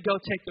actually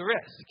go take the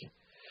risk.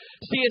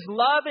 See, is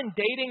love and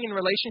dating and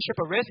relationship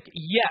a risk?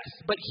 Yes.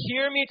 But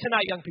hear me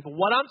tonight, young people.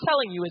 What I'm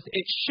telling you is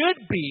it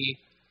should be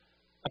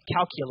a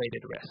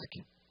calculated risk.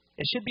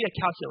 It should be a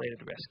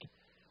calculated risk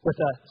with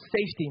a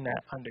safety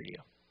net under you.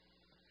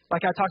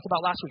 Like I talked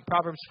about last week,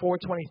 Proverbs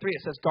 4:23,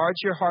 it says, guard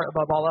your heart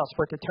above all else,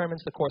 for it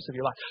determines the course of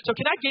your life. So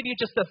can I give you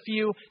just a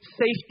few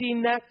safety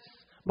nets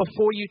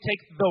before you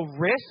take the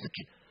risk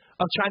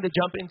of trying to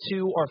jump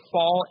into or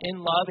fall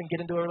in love and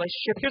get into a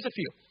relationship? Here's a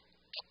few.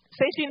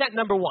 Safety net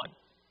number one.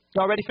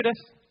 Y'all ready for this?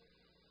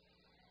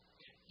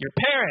 Your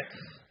parents.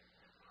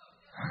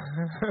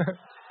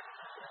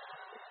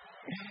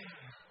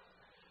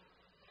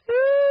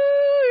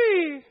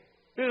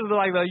 This is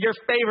like your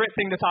favorite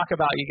thing to talk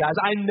about, you guys.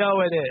 I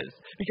know it is.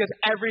 Because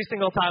every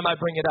single time I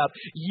bring it up,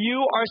 you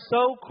are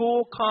so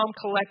cool, calm,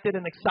 collected,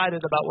 and excited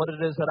about what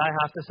it is that I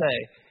have to say.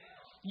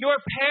 your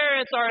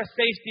parents are a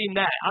safety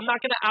net. I'm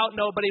not going to out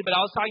nobody, but I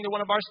was talking to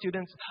one of our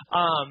students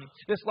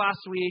this last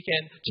week,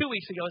 and 2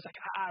 weeks ago, it's like,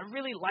 I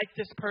really like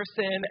this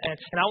person,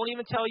 and I won't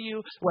even tell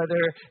you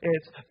whether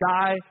it's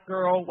guy,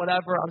 girl,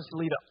 whatever. I'll just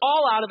leave it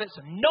all out of it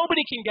so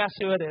nobody can guess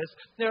who it is.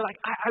 They're like,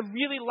 I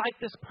really like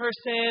this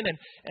person,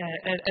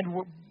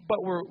 but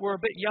we're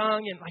a bit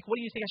young, and like, what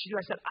do you think I should do?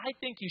 I said, I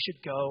think you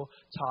should go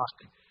talk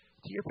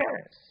to your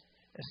parents.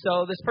 And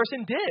so this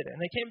person did, and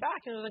they came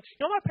back, and they were like,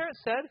 you know what my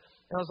parents said?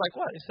 And I was like,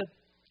 what? They said,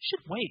 you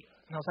should wait.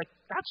 And I was like,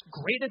 that's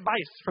great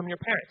advice from your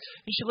parents.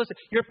 You should listen.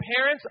 Your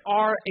parents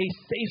are a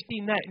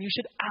safety net, and you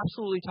should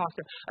absolutely talk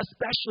to them.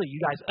 Especially, you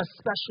guys,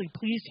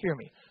 please hear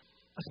me.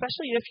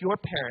 Especially if your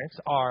parents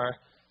are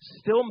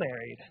still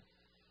married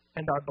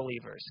and are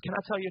believers. Can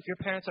I tell you, if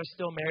your parents are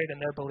still married and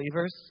they're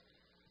believers,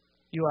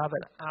 you have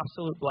an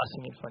absolute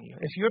blessing in front of you.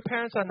 If your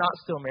parents are not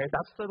still married,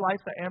 that's the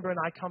life that Amber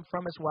and I come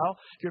from as well.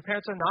 If your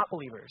parents are not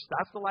believers,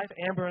 that's the life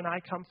Amber and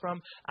I come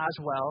from as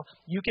well.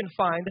 You can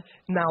find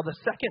now the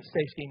second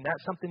safety net,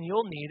 something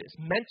you'll need, is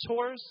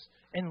mentors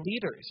and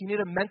leaders. You need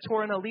a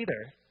mentor and a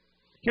leader.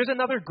 Here's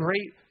another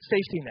great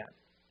safety net.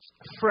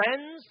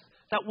 Friends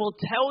that will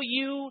tell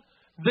you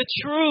the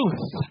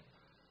truth.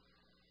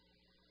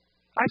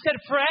 I said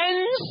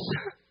friends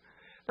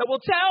that will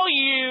tell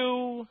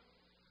you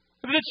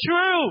the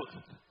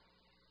truth.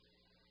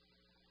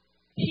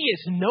 He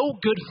is no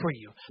good for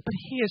you, but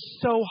he is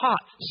so hot,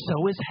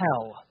 so is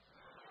hell.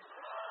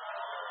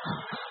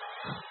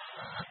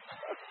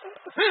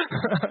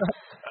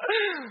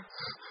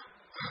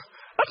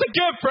 That's a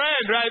good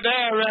friend right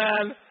there,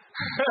 man.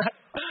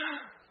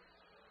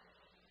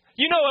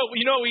 You know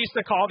what we used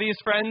to call these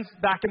friends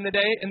back in the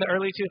day, in the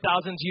early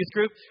 2000s youth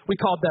group? We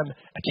called them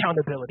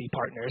accountability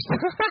partners.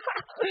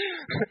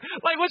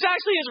 Which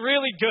actually is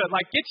really good.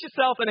 Get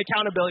yourself an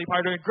accountability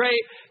partner, a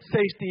great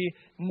safety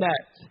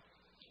net.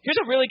 Here's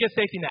a really good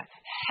safety net.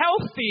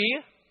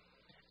 Healthy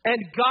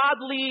and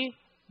godly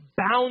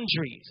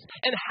boundaries.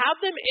 And have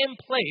them in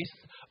place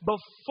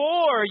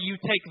before you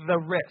take the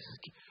risk.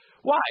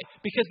 Why?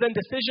 Because then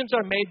decisions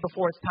are made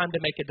before it's time to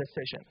make a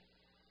decision.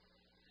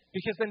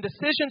 Because then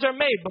decisions are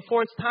made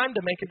before it's time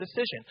to make a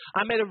decision.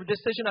 I made a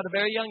decision at a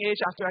very young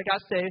age after I got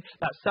saved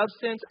that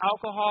substance,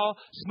 alcohol,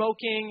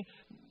 smoking,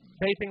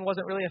 vaping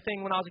wasn't really a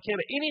thing when I was a kid,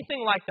 but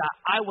anything like that,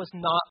 I was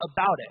not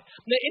about it.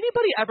 Now,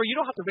 anybody ever, you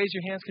don't have to raise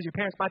your hands because your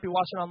parents might be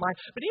watching online,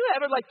 but you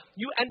ever,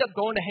 you end up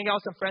going to hang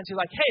out with some friends who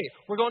are like, hey,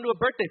 we're going to a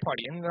birthday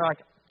party. And they're like,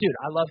 dude,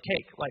 I love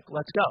cake.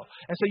 Let's go.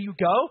 And so you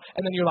go,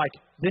 and then you're like,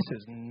 this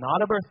is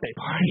not a birthday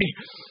party.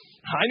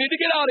 I need to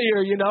get out of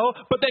here,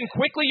 But then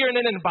quickly you're in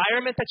an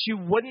environment that you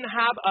wouldn't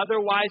have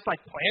otherwise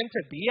planned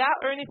to be at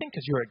or anything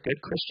because you're a good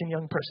Christian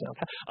young person,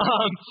 okay?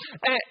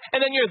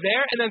 And then you're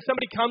there, and then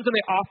somebody comes and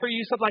they offer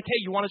you something like,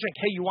 hey, you want a drink?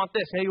 Hey, you want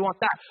this? Hey, you want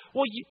that?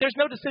 Well, there's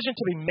no decision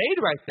to be made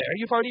right there.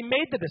 You've already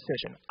made the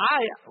decision.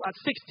 I, at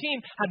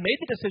 16, had made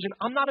the decision.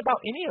 I'm not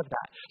about any of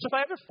that. So if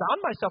I ever found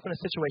myself in a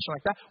situation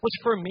like that, which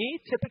for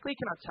me, typically,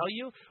 can I tell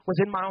you, was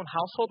in my own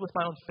household with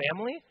my own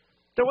family,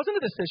 there wasn't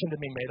a decision to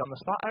be made on the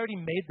spot. I already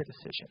made the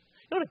decision.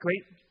 You know what a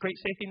great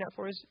safety net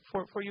for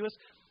you is?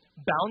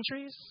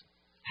 Boundaries,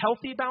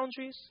 healthy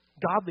boundaries,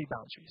 godly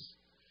boundaries.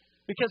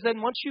 Because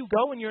then once you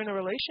go and you're in a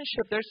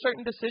relationship, there's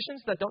certain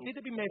decisions that don't need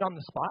to be made on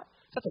the spot.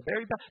 So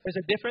there's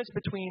a difference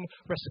between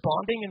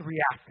responding and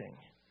reacting.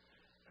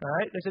 All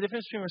right? There's a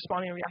difference between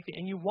responding and reacting.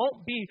 And you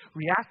won't be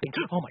reacting.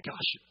 Oh my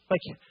gosh.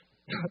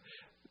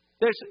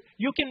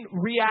 You can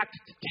react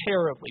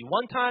terribly.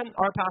 One time,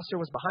 our pastor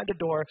was behind a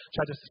door,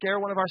 tried to scare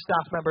one of our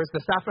staff members.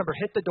 The staff member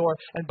hit the door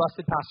and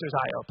busted pastor's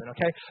eye open,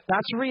 okay?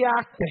 That's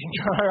reacting,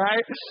 all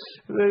right?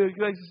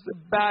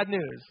 Bad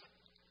news.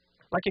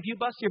 If you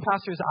bust your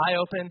pastor's eye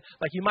open,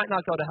 you might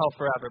not go to hell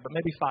forever, but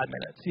maybe 5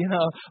 minutes,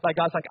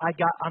 God's like,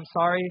 I'm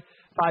sorry,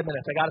 5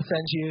 minutes. I got to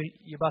send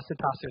you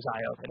busted pastor's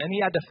eye open. And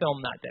he had to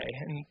film that day.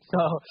 And so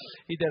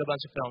he did a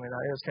bunch of filming.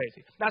 It was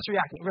crazy. That's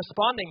reacting.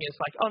 Responding is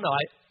oh no,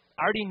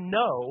 I already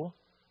know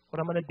what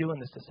I'm going to do in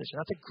this decision.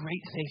 That's a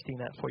great safety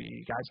net for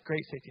you guys.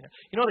 Great safety net.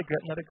 You know what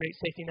another great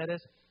safety net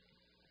is?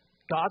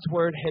 God's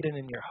word hidden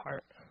in your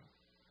heart.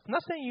 I'm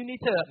not saying you need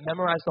to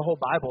memorize the whole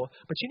Bible,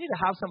 but you need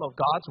to have some of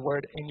God's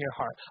word in your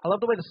heart. I love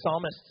the way the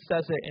psalmist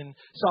says it in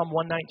Psalm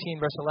 119,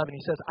 verse 11.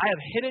 He says, I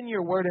have hidden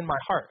your word in my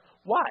heart.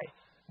 Why?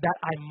 That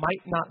I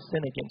might not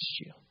sin against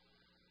you.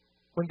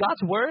 When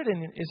God's word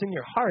is in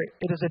your heart,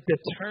 it is a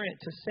deterrent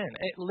to sin.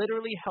 It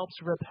literally helps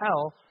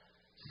repel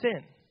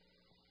sin.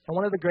 And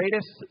one of the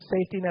greatest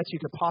safety nets you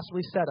could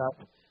possibly set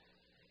up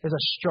is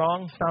a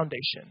strong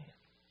foundation,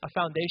 a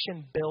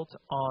foundation built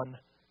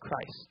on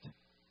Christ.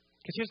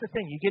 Because here's the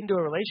thing, you get into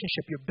a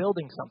relationship, you're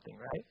building something,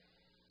 right?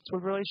 That's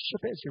what a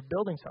relationship is. You're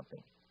building something.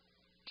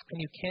 And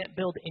you can't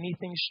build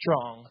anything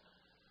strong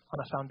on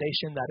a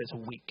foundation that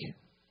is weak.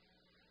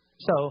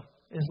 So,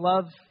 is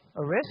love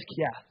a risk?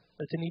 Yeah,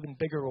 but it's an even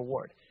bigger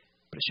reward.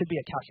 But it should be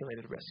a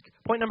calculated risk.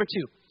 Point number 2.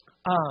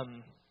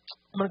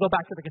 I'm going to go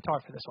back to the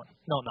guitar for this one.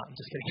 No, I'm not. I'm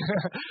just kidding.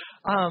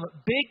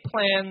 Big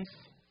plans,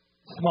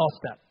 small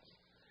steps.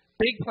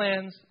 Big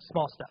plans,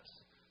 small steps.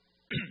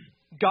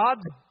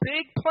 God's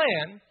big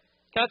plan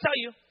can I tell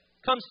you,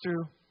 comes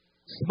through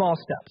small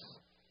steps.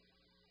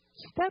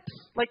 Steps?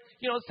 Like,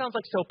 it sounds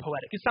like so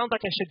poetic. It sounds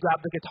like I should grab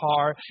the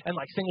guitar and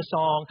like sing a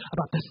song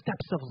about the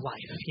steps of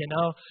life,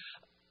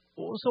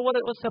 So what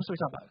steps are we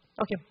talking about?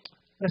 Okay,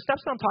 the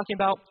steps that I'm talking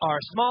about are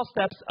small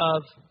steps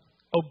of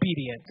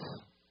obedience.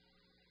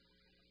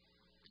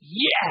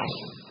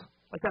 Yes!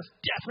 Like, that's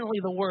definitely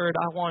the word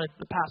I wanted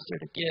the pastor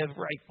to give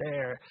right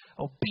there.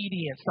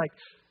 Obedience. Like,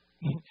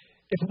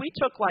 if we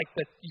took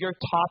your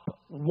top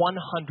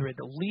 100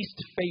 least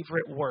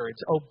favorite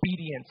words,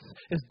 obedience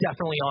is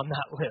definitely on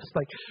that list.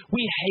 Like,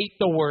 we hate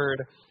the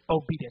word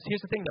obedience.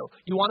 Here's the thing, though.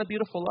 You want a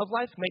beautiful love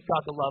life? Make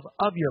God the love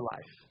of your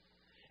life.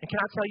 And can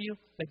I tell you,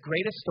 the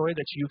greatest story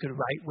that you could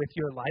write with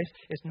your life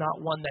is not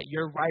one that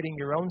you're writing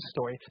your own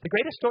story. The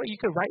greatest story you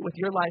could write with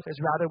your life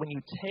is rather when you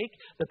take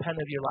the pen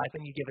of your life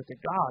and you give it to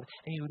God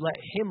and you let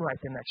Him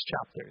write the next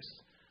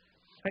chapters.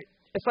 Right?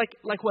 It's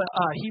like what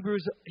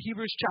Hebrews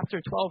chapter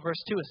 12, verse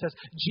 2, it says,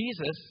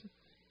 Jesus,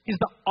 He's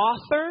the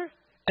author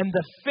and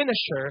the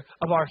finisher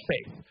of our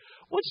faith,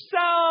 which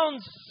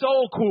sounds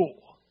so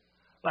cool.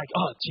 Like,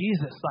 oh,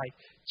 Jesus,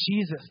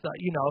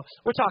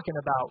 we're talking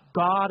about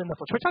God in the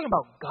flesh. We're talking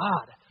about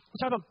God.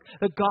 We're talking about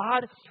the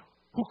God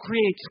who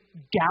creates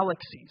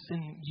galaxies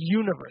and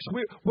universe.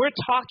 We're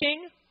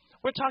talking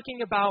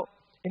about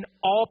an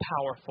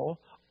all-powerful,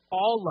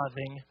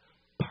 all-loving,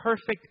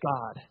 perfect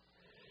God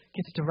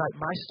gets to write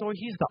my story.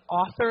 He's the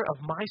author of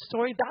my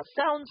story. That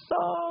sounds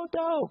so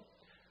dope.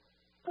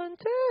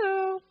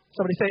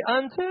 Somebody say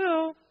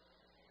until.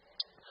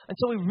 And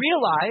so we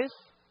realize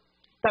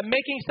that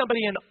making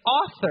somebody an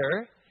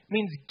author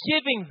means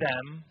giving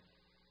them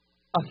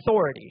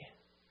authority.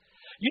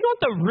 You know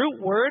what the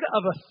root word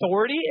of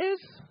authority is?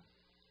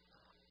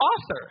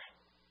 Author.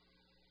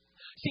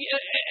 See,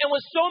 and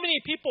what so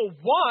many people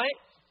want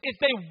is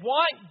they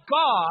want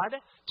God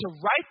to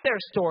write their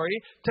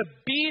story, to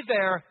be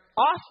their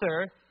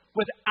author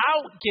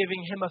without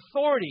giving Him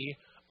authority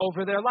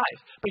over their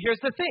life. But here's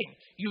the thing.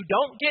 You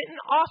don't get an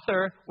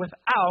author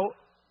without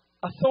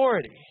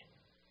authority.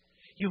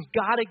 You've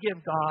got to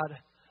give God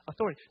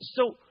authority.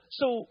 So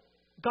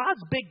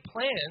God's big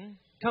plan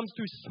comes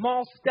through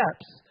small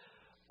steps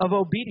of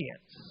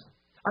obedience.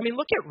 I mean,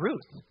 look at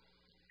Ruth.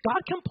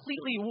 God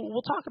completely,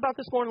 we'll talk about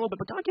this more in a little bit,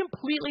 but God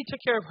completely took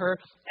care of her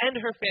and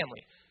her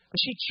family.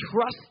 She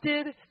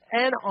trusted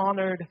and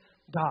honored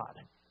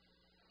God.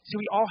 See,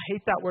 we all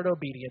hate that word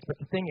obedience, but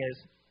the thing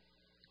is,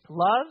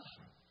 love,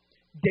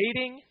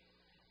 dating,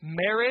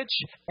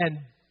 marriage, and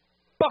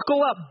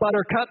buckle up,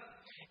 buttercup,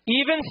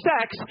 even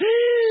sex,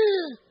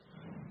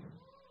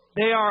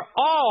 they are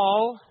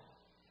all...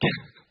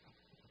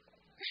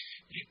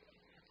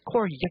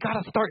 Corey, you got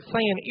to start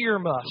saying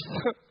earmuffs.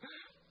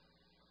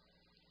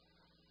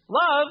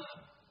 Love,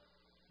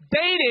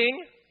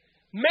 dating,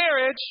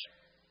 marriage,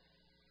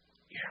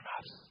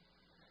 earmuffs,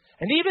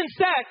 and even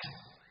sex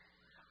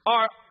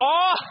are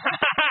all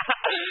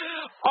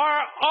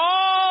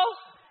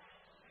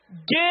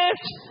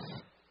gifts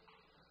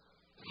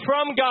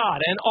from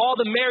God. And all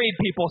the married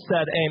people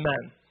said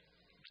amen.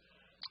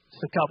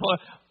 Just a couple of...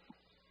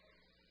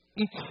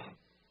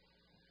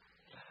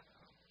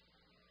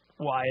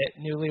 Wyatt,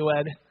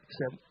 newlywed,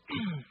 said,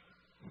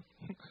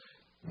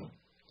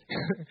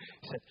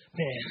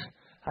 man,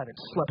 I haven't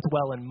slept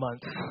well in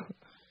months.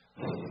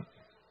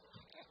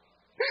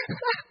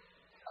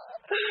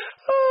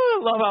 Oh,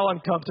 I love how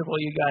uncomfortable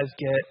you guys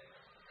get.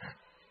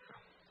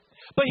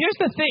 But here's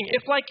the thing.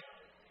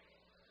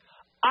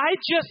 I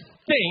just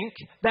think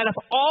that if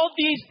all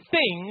these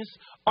things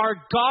are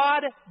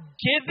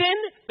God-given,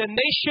 then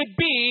they should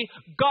be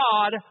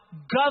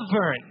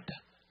God-governed.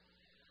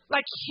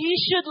 Like, He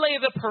should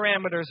lay the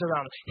parameters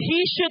around them.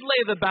 He should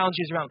lay the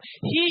boundaries around them.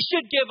 He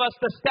should give us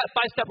the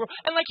step-by-step.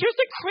 And, here's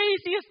the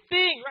craziest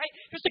thing, right?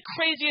 Here's the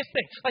craziest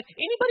thing.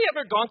 Anybody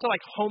ever gone to,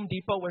 Home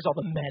Depot? Where's all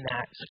the men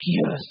at?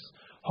 Yes,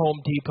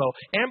 Home Depot.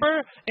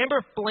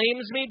 Amber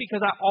blames me because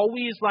I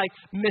always,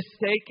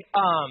 mistake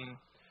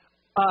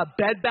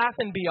Bed Bath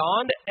 &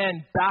 Beyond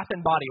and Bath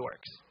 & Body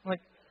Works.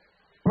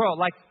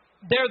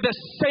 They're the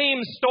same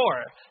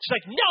store. She's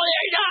like, no,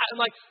 they're not. I'm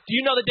like, do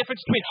you know the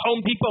difference between Home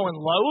Depot and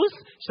Lowe's?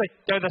 She's like,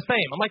 they're the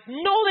same. I'm like,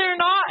 no, they're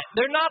not.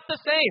 They're not the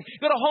same.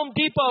 Go to Home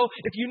Depot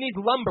if you need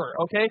lumber,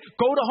 okay?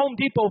 Go to Home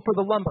Depot for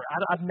the lumber.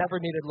 I've never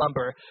needed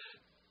lumber,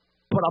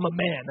 but I'm a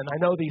man and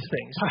I know these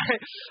things,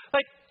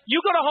 right?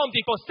 You go to Home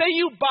Depot, say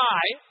you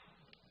buy,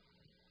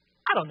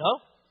 I don't know,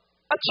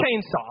 a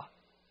chainsaw.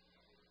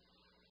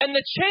 And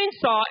the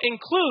chainsaw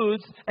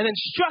includes an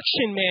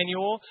instruction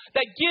manual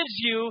that gives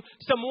you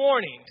some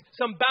warnings,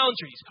 some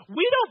boundaries.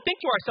 We don't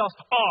think to ourselves,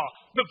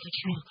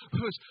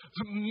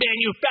 the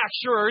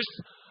manufacturers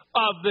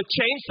of the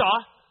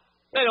chainsaw,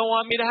 they don't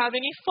want me to have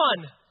any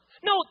fun.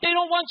 No, they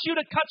don't want you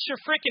to cut your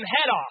freaking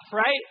head off,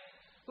 right?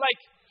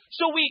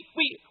 So we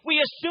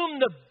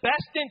assume the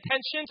best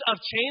intentions of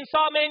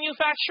chainsaw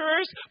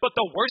manufacturers, but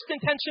the worst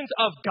intentions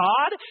of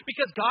God,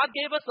 because God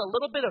gave us a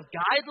little bit of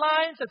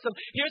guidelines and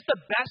here's the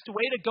best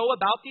way to go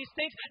about these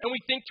things, and we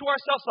think to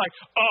ourselves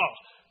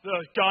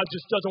God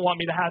just doesn't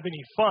want me to have any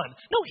fun.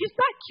 No, he's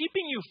not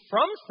keeping you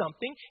from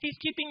something. He's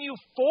keeping you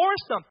for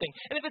something.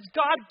 And if it's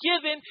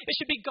God-given, it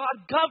should be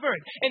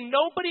God-governed. And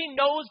nobody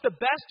knows the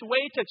best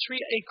way to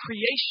treat a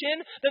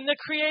creation than the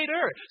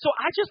Creator. So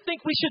I just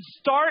think we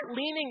should start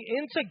leaning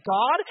into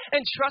God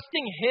and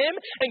trusting Him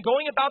and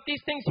going about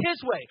these things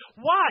His way.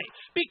 Why?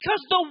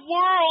 Because the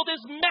world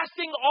is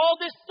messing all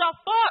this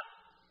stuff up.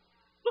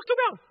 Look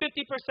around.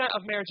 50%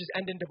 of marriages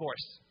end in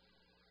divorce.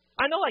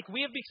 I know, like,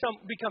 we have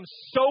become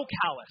so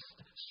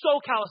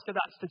calloused to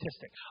that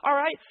statistic. All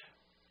right?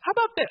 How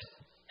about this?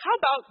 How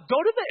about go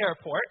to the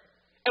airport,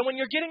 and when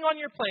you're getting on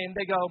your plane,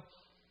 they go,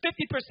 50%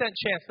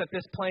 chance that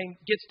this plane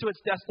gets to its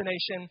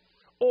destination,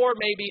 or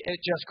maybe it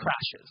just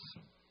crashes.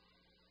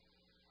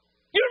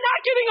 You're not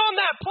getting on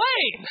that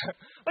plane.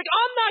 Like,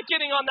 I'm not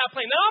getting on that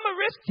plane. Now, I'm a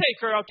risk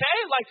taker, okay?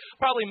 Like,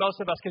 probably most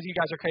of us, because you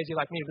guys are crazy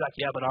like me, be like,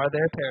 yeah, but are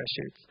there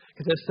parachutes?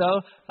 Because if so,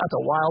 that's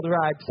a wild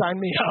ride.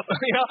 Sign me up.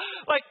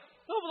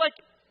 Like,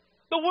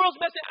 the world's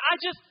messing. I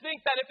just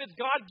think that if it's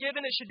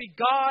God-given, it should be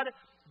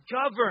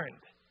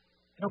God-governed.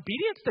 And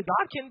obedience to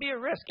God can be a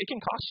risk. It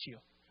can cost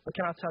you. But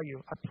can I tell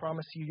you, I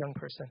promise you, young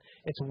person,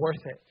 it's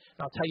worth it.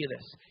 And I'll tell you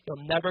this,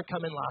 you'll never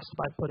come in last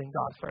by putting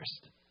God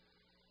first.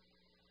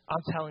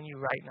 I'm telling you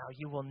right now,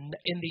 you will,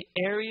 in the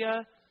area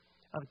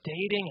of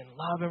dating and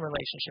love and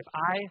relationship,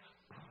 I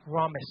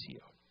promise you.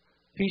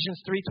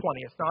 Ephesians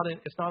 3:20,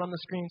 it's not on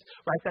the screens.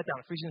 Write that down,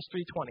 Ephesians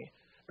 3:20.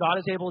 God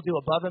is able to do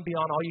above and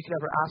beyond all you could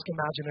ever ask,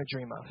 imagine, or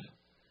dream of.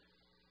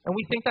 And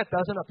we think that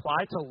doesn't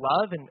apply to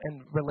love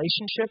and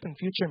relationship and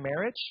future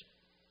marriage.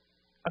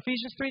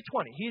 Ephesians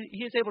 3:20,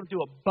 he is able to do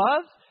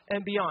above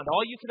and beyond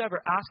all you could ever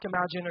ask,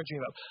 imagine, or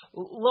dream of.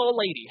 Little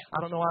lady,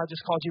 I don't know why I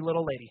just called you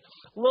little lady.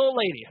 Little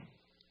lady.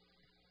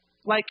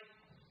 Like,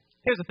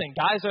 here's the thing.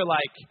 Guys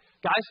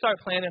start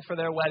planning for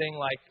their wedding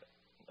like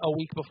a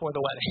week before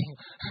the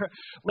wedding.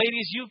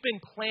 Ladies, you've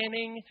been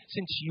planning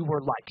since you were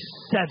like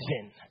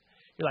 7.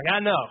 You're like, I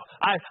know.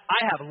 I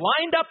have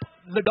lined up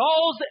the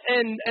dolls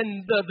and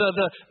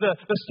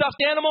the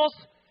stuffed animals,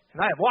 and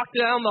I have walked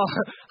down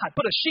I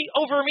put a sheet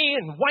over me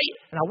in white,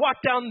 and I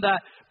walked down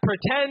that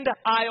pretend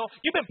aisle.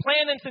 You've been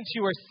planning since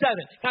you were 7.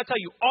 Can I tell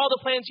you, all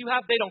the plans you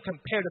have, they don't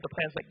compare to the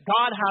plans that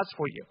God has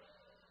for you.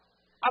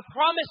 I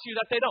promise you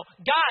that they don't.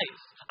 Guys,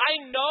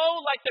 I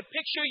know like the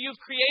picture you've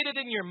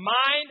created in your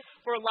mind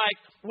for like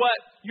what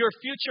your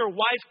future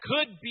wife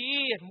could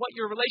be and what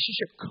your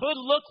relationship could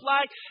look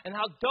like and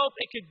how dope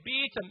it could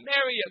be to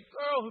marry a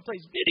girl who plays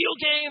video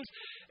games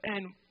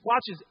and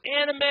watches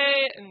anime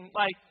and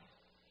like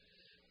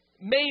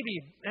maybe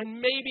and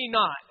maybe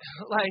not.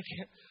 Like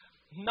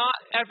not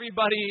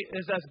everybody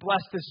is as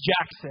blessed as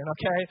Jackson,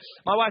 okay?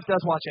 My wife does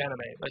watch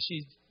anime, but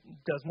she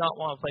does not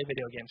want to play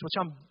video games, which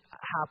I'm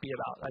happy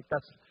about. Like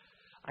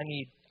I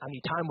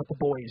need time with the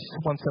boys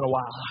once in a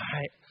while, all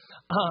right?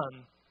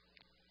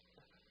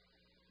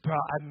 Bro,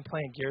 I've been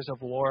playing Gears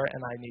of War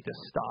and I need to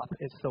stop.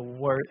 It's the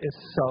worst.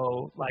 It's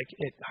so like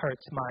it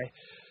hurts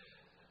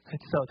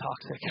it's so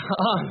toxic.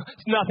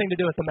 It's nothing to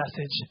do with the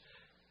message.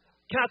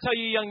 Can I tell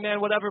you, young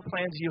man, whatever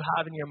plans you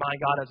have in your mind,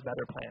 God has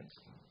better plans.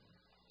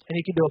 And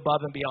He can do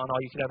above and beyond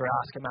all you could ever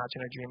ask, imagine,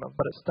 or dream of.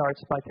 But it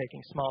starts by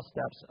taking small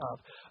steps of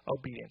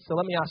obedience. So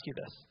let me ask you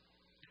this.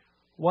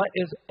 What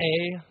is a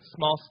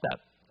small step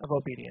of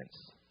obedience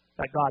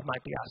that God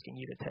might be asking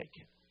you to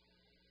take?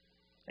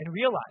 And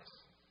realize,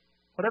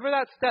 whatever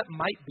that step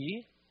might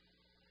be,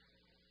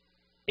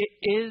 it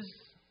is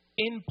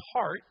in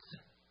part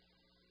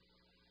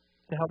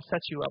to help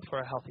set you up for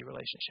a healthy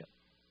relationship.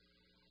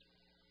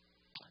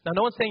 Now,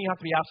 no one's saying you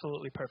have to be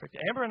absolutely perfect.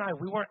 Amber and I,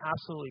 we weren't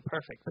absolutely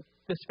perfect. But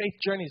this faith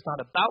journey is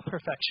not about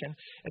perfection.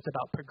 It's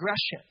about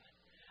progression.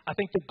 I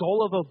think the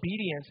goal of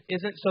obedience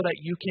isn't so that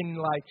you can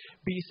like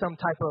be some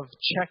type of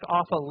check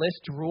off a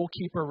list, rule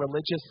keeper,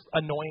 religious,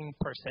 annoying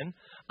person.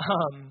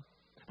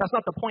 That's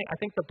not the point. I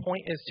think the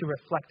point is to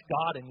reflect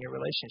God in your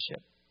relationship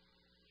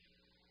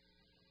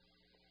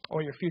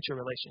or your future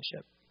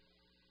relationship.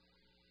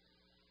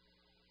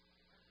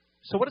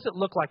 So what does it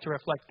look like to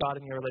reflect God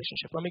in your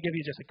relationship? Let me give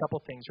you just a couple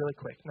things really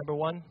quick. Number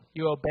 1,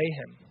 you obey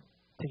Him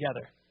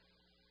together.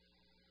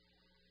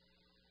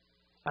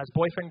 As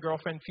boyfriend,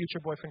 girlfriend,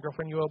 future boyfriend,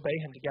 girlfriend, you obey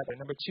Him together.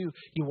 Number 2,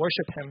 you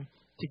worship Him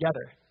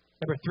together.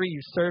 Number 3,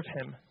 you serve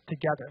Him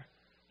together.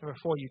 Number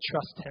 4, you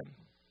trust Him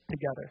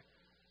together.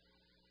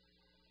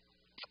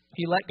 If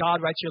you let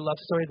God write your love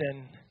story,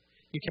 then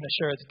you can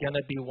assure it's going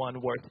to be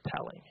one worth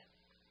telling.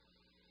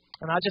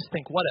 And I just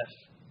think, what if?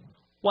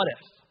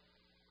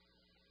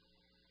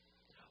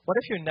 What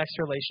if your next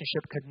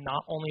relationship could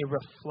not only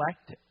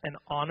reflect and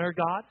honor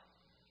God?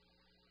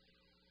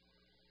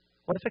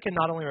 What if it could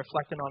not only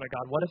reflect and honor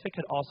God? What if it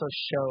could also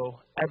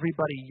show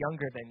everybody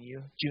younger than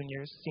you,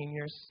 juniors,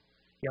 seniors,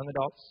 young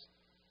adults,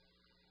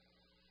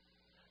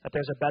 that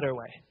there's a better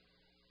way?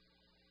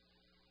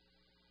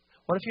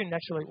 What if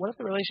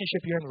the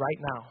relationship you're in right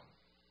now,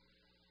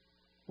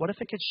 what if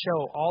it could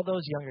show all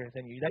those younger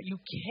than you that you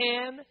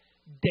can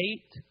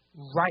date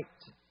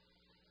right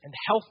and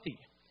healthy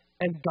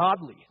and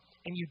godly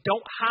And you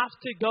don't have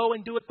to go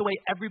and do it the way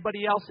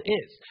everybody else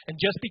is. And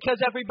just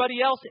because everybody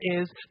else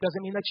is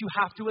doesn't mean that you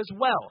have to as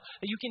well.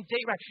 That you can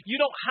date right.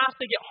 You don't have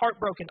to get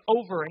heartbroken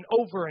over and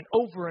over and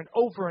over and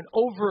over and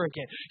over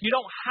again. You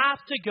don't have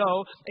to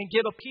go and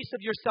give a piece of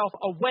yourself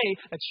away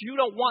that you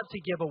don't want to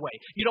give away.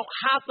 You don't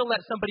have to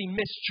let somebody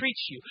mistreat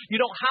you.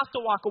 You don't have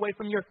to walk away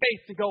from your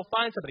faith to go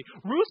find somebody.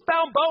 Ruth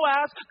found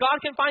Boaz. God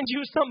can find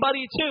you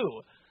somebody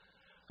too.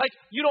 Like,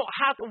 you don't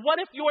have to. What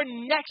if your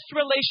next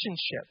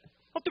relationship,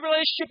 what the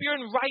relationship you're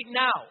in right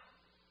now,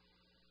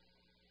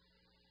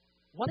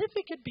 what if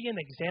it could be an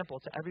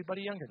example to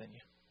everybody younger than you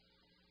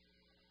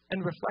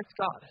and reflect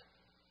God?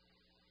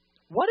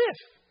 What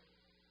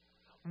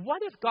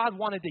if God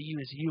wanted to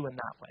use you in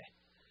that way?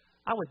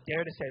 I would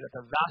dare to say that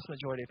the vast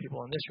majority of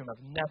people in this room have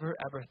never,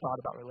 ever thought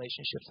about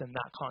relationships in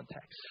that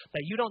context.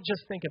 That you don't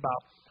just think about,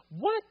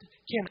 what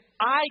can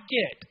I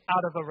get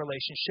out of a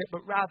relationship,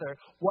 but rather,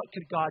 what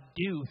could God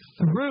do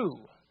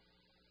through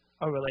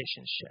a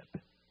relationship?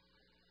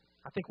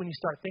 I think when you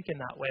start thinking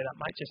that way, that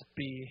might just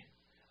be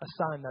a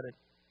sign that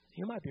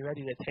you might be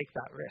ready to take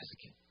that risk.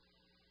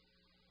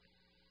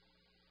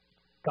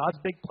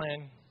 God's big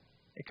plan,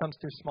 it comes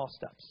through small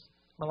steps.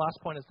 My last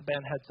point is the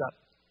band heads up.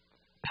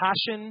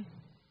 Passion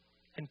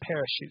and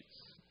parachutes.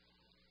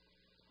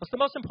 What's the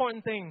most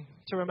important thing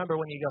to remember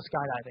when you go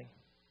skydiving?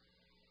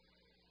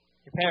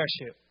 Your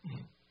parachute.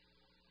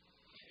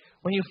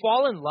 When you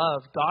fall in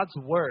love, God's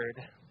word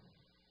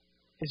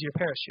is your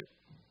parachute.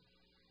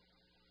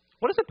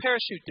 What does a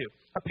parachute do?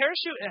 A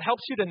parachute, it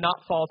helps you to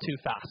not fall too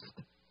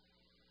fast.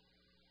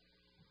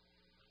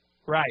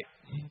 Right.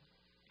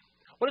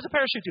 What does a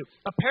parachute do?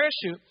 A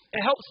parachute,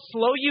 it helps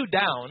slow you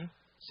down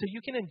so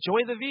you can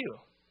enjoy the view.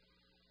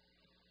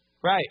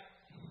 Right.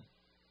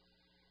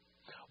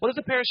 What does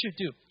a parachute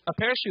do? A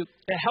parachute,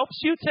 it helps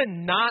you to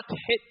not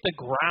hit the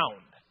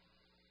ground.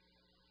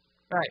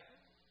 Right.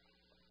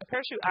 A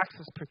parachute acts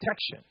as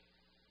protection.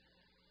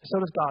 So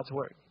does God's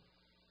word.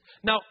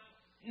 Now,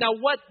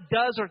 what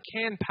does or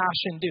can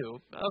passion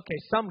do? Okay,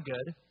 some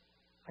good,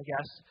 I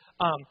guess.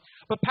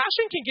 But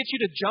passion can get you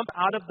to jump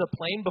out of the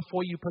plane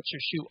before you put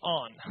your shoe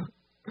on.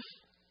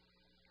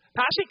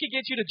 Passion can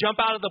get you to jump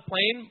out of the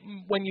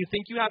plane when you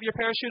think you have your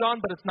parachute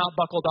on, but it's not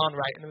buckled on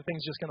right, and the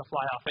thing's just going to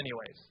fly off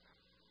anyways.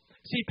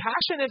 See,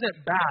 passion isn't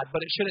bad,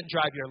 but it shouldn't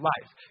drive your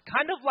life.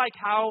 Kind of like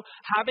how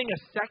having a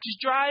sex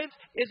drive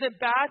isn't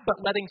bad, but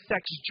letting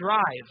sex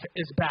drive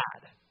is bad.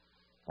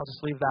 I'll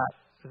just leave that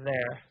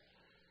there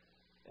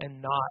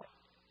and not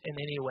in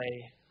any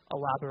way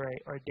elaborate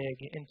or dig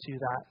into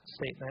that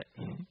statement.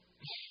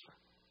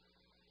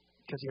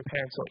 Because your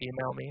parents will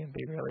email me and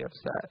be really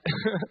upset.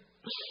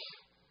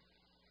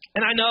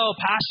 And I know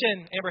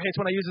passion, Amber hates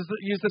when I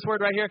use this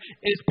word right here,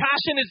 it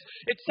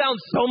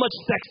sounds so much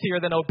sexier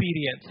than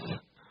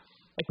obedience.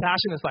 Like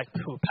passion is like,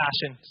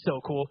 passion,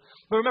 so cool.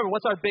 But remember,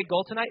 what's our big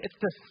goal tonight? It's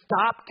to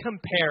stop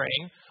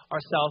comparing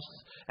ourselves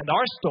and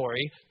our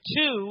story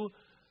to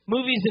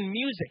movies and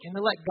music and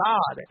to let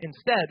God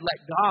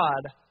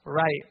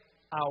write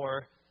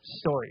our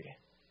story.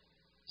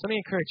 So let me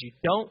encourage you,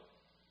 don't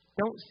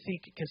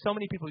seek, because so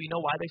many people, you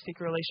know why they seek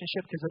a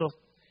relationship? Because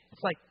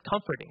it's like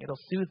comforting, it'll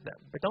soothe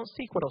them. But don't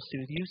seek what will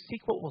soothe you,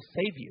 seek what will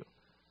save you.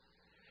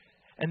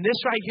 And this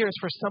right here is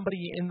for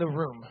somebody in the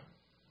room.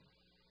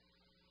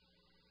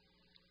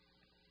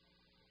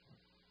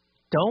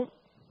 Don't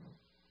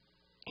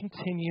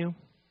continue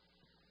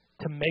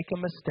to make a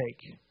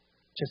mistake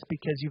just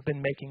because you've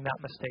been making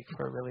that mistake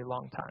for a really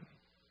long time.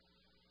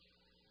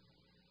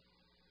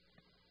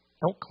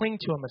 Don't cling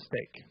to a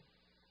mistake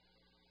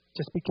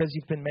just because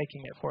you've been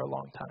making it for a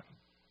long time.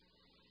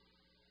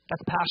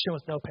 That's passion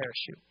with no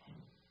parachute.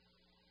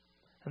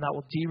 And that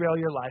will derail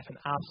your life and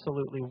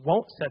absolutely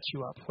won't set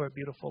you up for a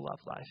beautiful love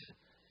life,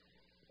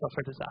 but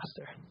for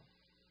disaster.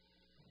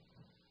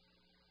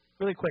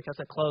 Really quick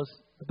as I close,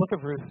 the book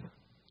of Ruth,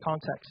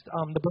 context.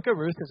 The book of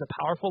Ruth is a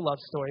powerful love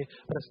story,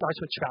 but it starts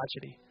with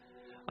tragedy.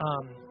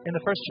 In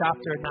the first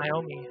chapter,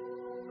 Naomi,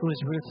 who is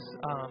Ruth's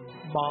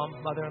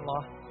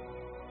mother-in-law,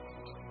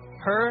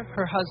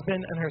 her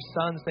husband, and her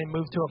sons, they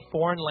moved to a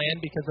foreign land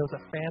because there was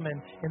a famine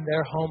in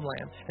their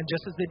homeland. And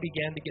just as they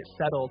began to get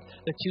settled,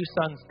 the two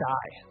sons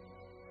die.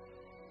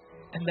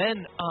 And then,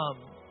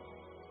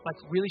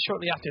 really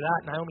shortly after that,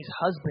 Naomi's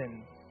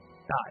husband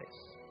dies.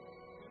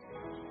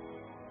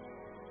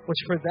 Which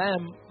for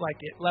them,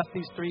 it left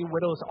these three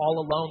widows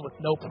all alone with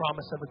no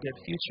promise of a good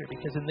future.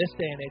 Because in this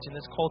day and age, in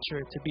this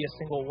culture, to be a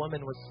single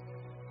woman was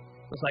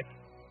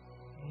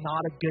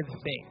not a good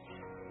thing.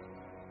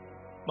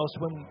 Most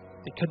women,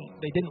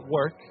 they didn't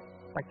work.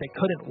 They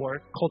couldn't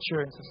work. Culture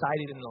and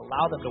society didn't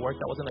allow them to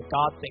work. That wasn't a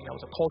God thing. That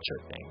was a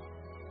culture thing.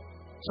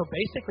 So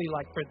basically,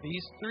 for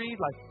these three, it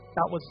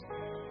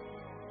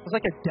was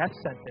like a death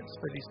sentence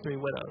for these three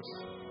widows.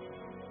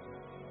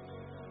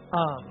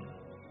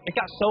 It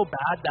got so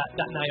bad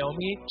that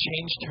Naomi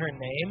changed her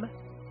name,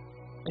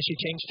 and she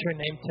changed her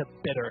name to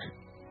Bitter.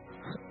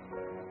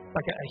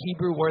 A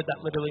Hebrew word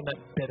that literally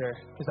meant bitter,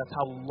 because that's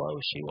how low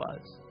she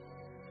was.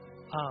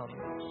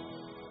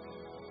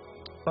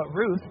 But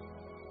Ruth,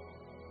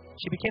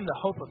 she became the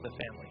hope of the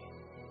family.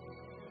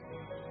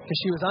 because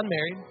she was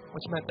unmarried,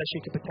 which meant that she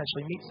could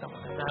potentially meet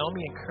someone. And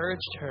Naomi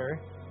encouraged her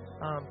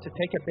to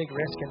take a big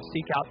risk and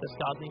seek out this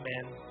godly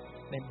man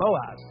named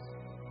Boaz.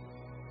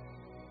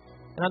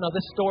 And I know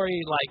this story,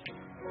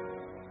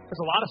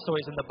 there's a lot of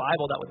stories in the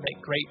Bible that would make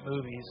great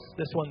movies.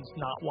 This one's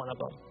not one of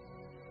them.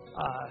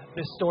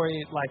 This story,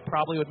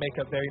 probably would make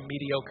a very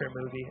mediocre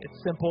movie. It's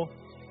simple.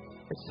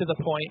 It's to the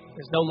point.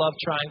 There's no love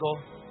triangle.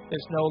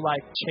 There's no,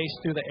 chase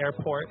through the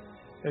airport.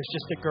 There's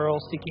just a girl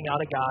seeking out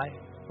a guy,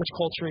 which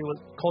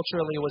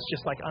culturally was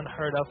just,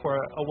 unheard of for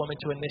a woman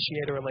to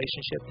initiate a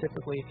relationship.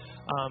 Typically,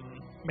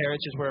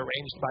 marriages were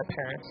arranged by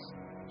parents.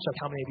 So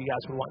how many of you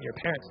guys would want your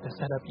parents to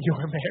set up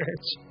your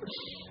marriage?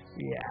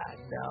 Yeah,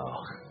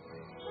 no.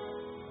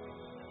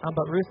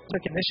 But Ruth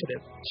took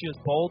initiative. She was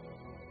bold,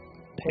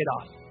 paid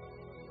off.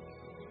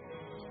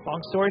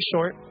 Long story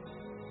short,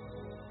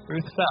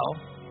 Ruth fell,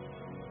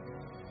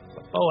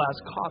 but Boaz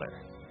caught her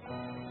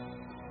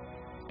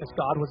because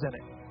God was in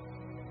it.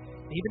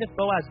 And even if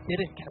Boaz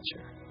didn't catch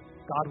her,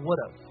 God would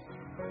have,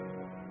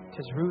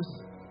 because Ruth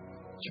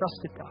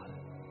trusted God,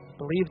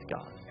 believed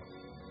God,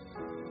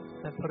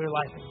 and put her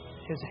life in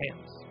His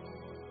hands.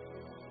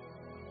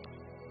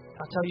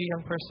 I'll tell you,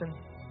 young person,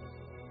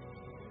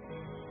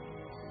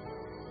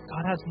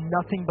 God has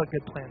nothing but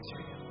good plans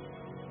for you.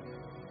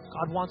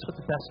 God wants what's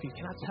best for you.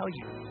 Can I tell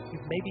you,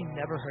 you've maybe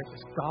never heard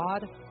this.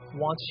 God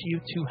wants you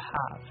to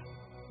have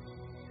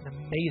an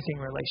amazing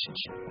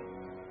relationship.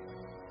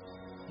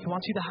 He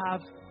wants you to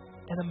have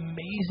an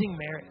amazing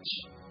marriage,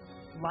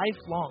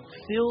 lifelong,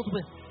 filled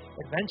with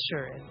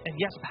adventure and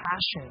yes,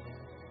 passion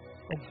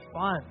and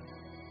fun.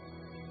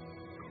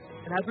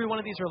 And every one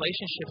of these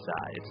relationships,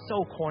 it's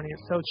so corny,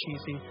 it's so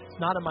cheesy. It's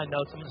not in my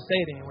notes. I'm going to say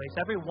it anyways.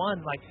 Every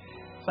one,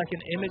 it's like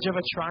an image of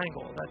a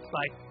triangle. That's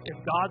if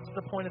God's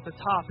the point at the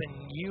top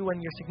and you and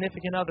your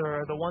significant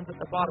other are the ones at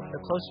the bottom, the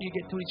closer you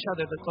get to each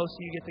other, the closer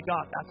you get to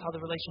God. That's how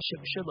the relationship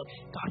should look.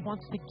 God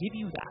wants to give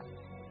you that.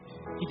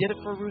 He did it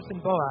for Ruth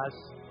and Boaz.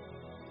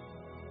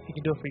 He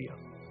can do it for you.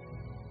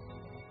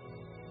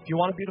 If you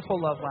want a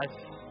beautiful love life,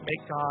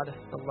 make God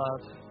the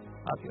love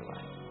of your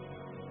life.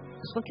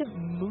 Just look at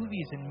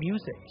movies and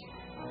music.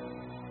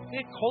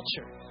 Look at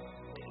culture.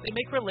 They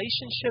make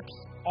relationships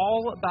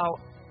all about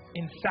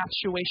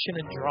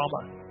infatuation and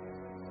drama.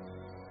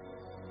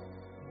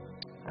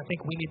 I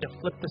think we need to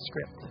flip the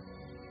script.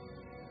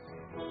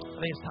 I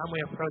think it's time we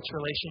approach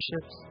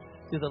relationships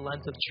through the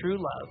lens of true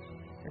love.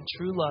 And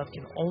true love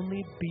can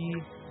only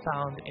be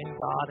found in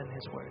God and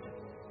His Word.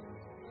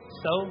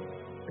 So,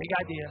 big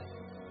idea.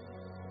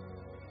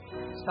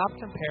 Stop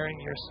comparing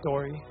your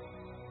story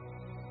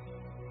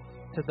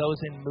to those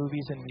in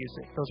movies and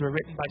music. Those were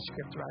written by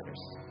script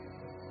writers.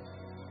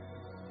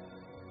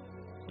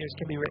 Yours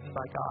can be written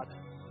by God.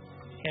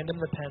 Hand Him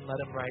the pen, let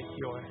Him write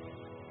your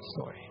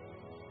story.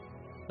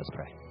 Let's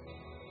pray.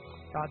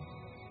 God,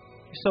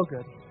 You're so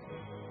good.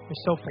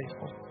 You're so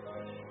faithful.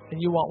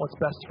 And You want what's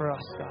best for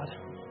us, God.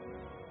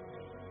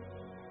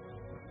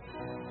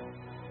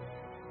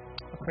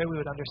 I pray we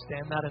would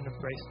understand that and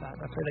embrace that.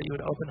 And I pray that You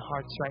would open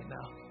hearts right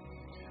now.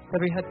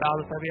 With every head bowed,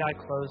 with every eye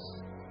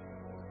closed.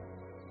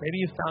 Maybe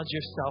you found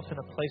yourself in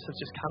a place of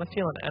just kind of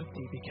feeling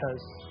empty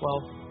because,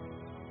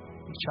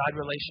 you've tried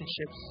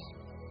relationships.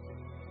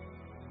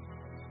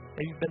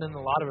 Maybe you've been in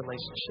a lot of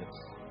relationships,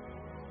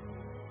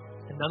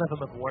 and none of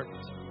them have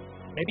worked.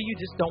 Maybe you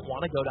just don't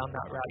want to go down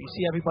that route. You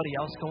see everybody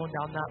else going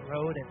down that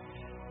road, and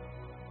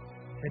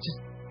it just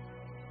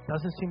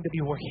doesn't seem to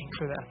be working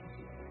for them.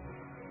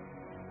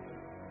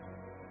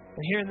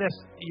 And hearing this,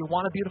 you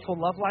want a beautiful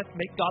love life?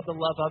 Make God the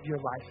love of your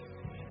life.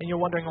 And you're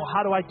wondering,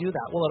 how do I do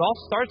that? Well, it all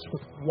starts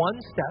with one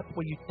step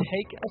where you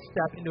take a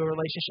step into a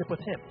relationship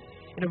with Him.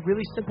 In a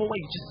really simple way,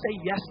 you just say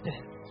yes to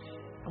Him.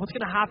 And what's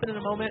going to happen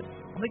in a moment,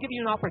 I'm going to give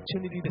you an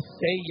opportunity to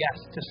say yes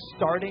to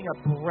starting a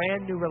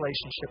brand new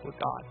relationship with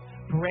God,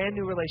 brand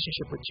new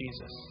relationship with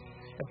Jesus.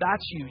 If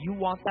that's you, you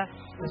want that.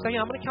 In a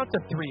second, I'm going to count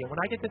to 3. And when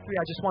I get to 3,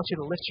 I just want you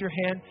to lift your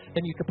hand,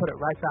 then you can put it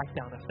right back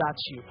down if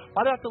that's you.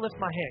 Why do I have to lift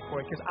my hand,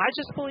 Corey? Because I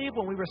just believe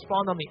when we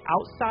respond on the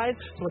outside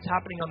to what's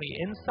happening on the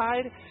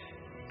inside,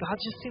 God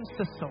just seems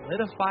to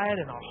solidify it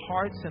in our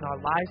hearts, in our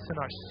lives, in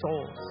our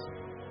souls.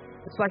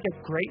 It's like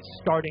a great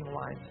starting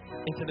line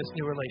into this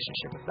new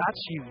relationship. If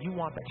that's you, you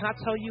want that. Can I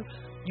tell you,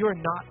 you're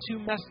not too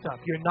messed up.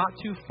 You're not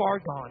too far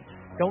gone.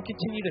 Don't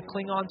continue to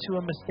cling on to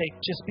a mistake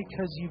just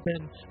because you've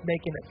been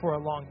making it for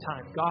a long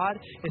time. God,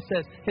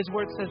 His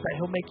Word says that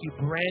He'll make you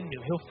brand new.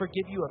 He'll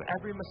forgive you of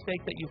every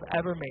mistake that you've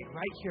ever made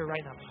right here,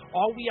 right now.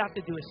 All we have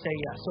to do is say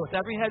yes. So with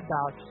every head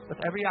bowed, with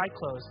every eye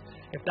closed,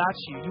 if that's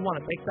you want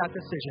to make that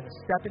decision and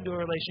step into a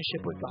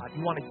relationship with God.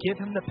 You want to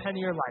give Him the pen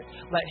of your life.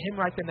 Let Him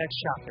write the next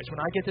chapters.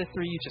 When I get to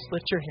 3, you just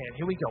lift your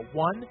hand. Here we go.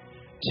 1,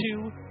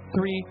 2,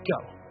 3, go.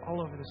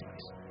 All over this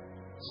place.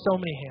 So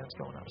many hands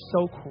going up.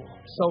 So cool.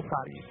 So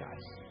proud of you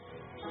guys.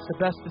 It's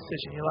the best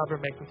decision you'll ever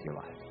make with your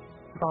life.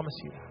 I promise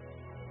you that.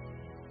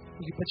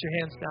 You can put your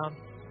hands down.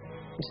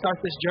 We start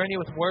this journey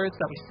with words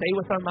that we say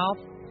with our mouth,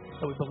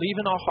 that we believe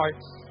in our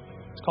hearts.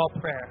 It's called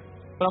prayer.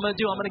 What I'm going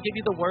to do, I'm going to give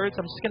you the words.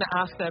 I'm just going to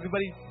ask that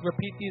everybody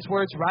repeat these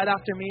words right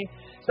after me.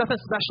 There's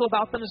nothing special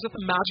about them. There's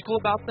nothing magical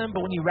about them.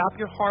 But when you wrap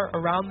your heart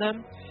around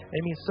them,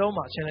 they mean so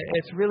much. And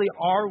it's really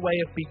our way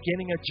of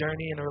beginning a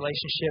journey in a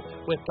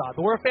relationship with God.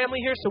 But we're a family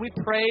here, so we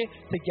pray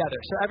together.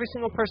 So every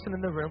single person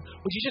in the room,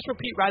 would you just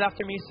repeat right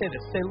after me? Say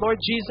this. Say,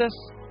 Lord Jesus,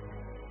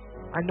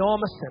 I know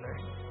I'm a sinner,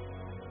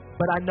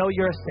 but I know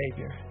you're a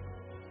Savior.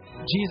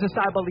 Jesus,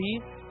 I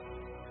believe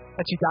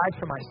that you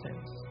died for my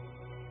sins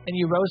and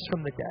you rose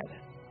from the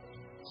dead.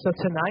 So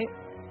tonight,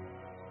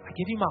 I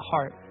give you my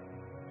heart.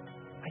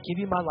 I give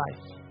you my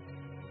life.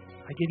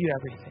 I give you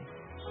everything.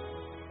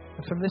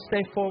 And from this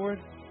day forward,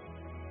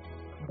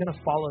 I'm going to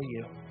follow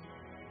you.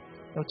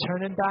 No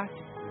turning back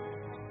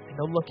and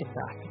no looking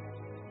back.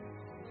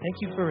 Thank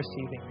you for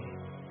receiving me.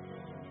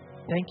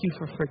 Thank you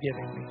for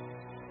forgiving me.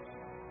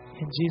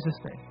 In Jesus'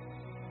 name,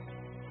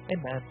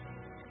 amen.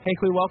 Hey,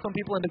 can we welcome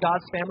people into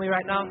God's family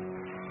right now?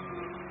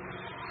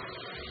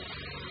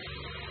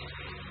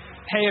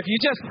 Hey, if you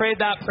just prayed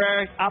that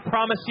prayer, I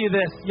promise you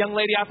this. Young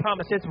lady, I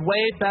promise, it's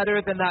way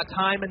better than that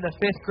time in the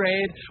 5th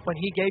grade when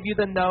he gave you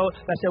the note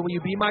that said, will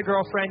you be my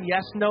girlfriend?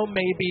 Yes, no,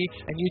 maybe.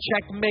 And you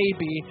checked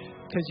maybe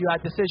because you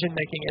had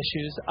decision-making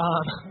issues.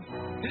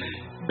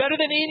 Better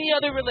than any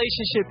other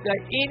relationship that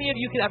any of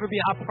you could ever be.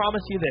 I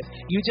promise you this.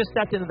 You just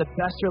stepped into the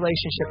best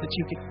relationship that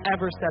you could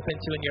ever step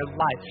into in your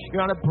life.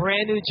 You're on a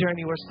brand new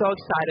journey. We're so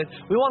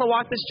excited. We want to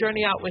walk this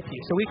journey out with you.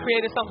 So we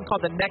created something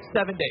called the Next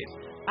 7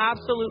 Days.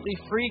 Absolutely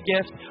free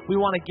gift we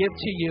want to give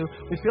to you.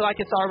 We feel like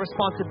it's our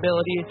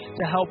responsibility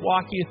to help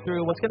walk you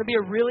through what's going to be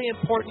a really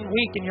important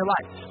week in your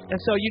life. And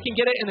so you can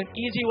get it in an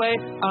easy way.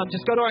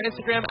 Just go to our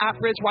Instagram,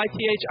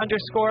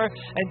 @BridgeYTH_,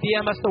 and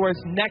DM us the words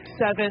Next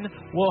 7.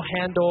 We'll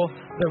handle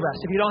the rest.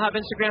 If you don't have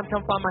Instagram,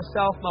 come find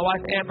myself, my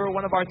wife Amber,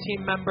 one of our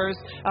team members.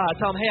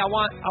 Tell them, hey,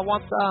 I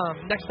want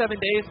Next 7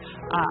 Days.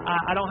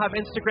 I don't have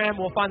Instagram.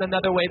 We'll find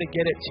another way to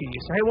get it to you.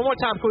 So hey, one more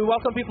time, can we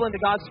welcome people into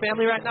God's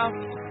family right now?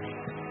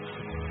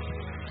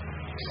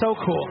 So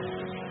cool.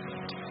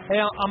 Hey,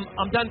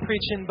 I'm done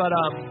preaching, but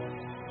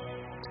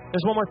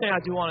there's one more thing I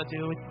do want to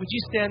do. Would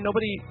you stand,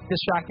 nobody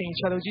distracting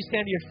each other, would you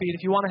stand to your feet?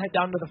 If you want to head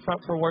down to the front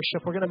for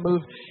worship, we're going to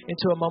move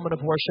into a moment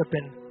of worship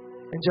in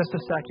just a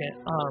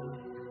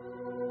second.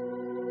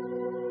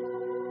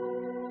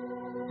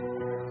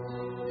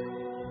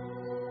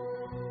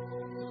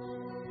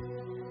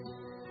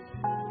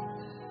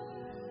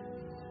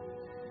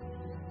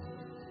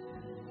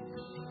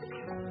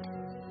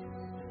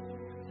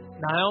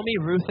 Naomi,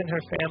 Ruth, and her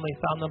family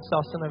found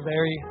themselves in a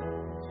very,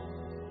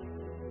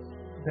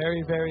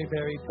 very, very,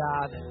 very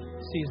bad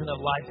season of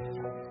life.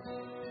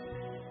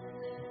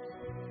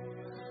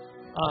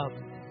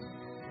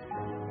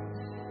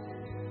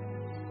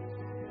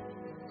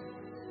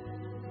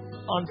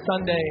 On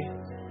Sunday,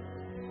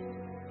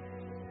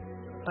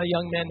 a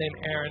young man named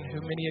Aaron, who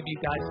many of you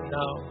guys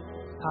know,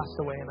 passed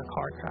away in a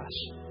car crash.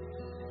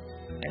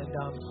 And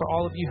for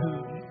all of you who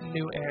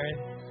knew Aaron,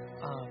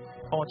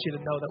 I want you to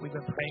know that we've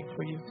been praying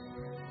for you.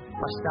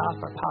 Our staff,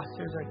 our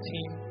pastors, our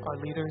team, our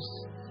leaders,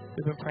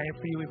 we've been praying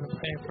for you. We've been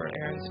praying for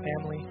Aaron's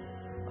family.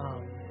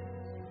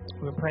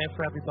 We've been praying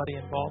for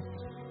everybody involved.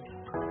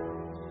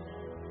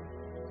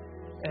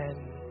 And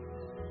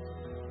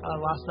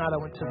last night I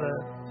went to the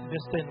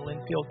Vista and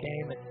Linfield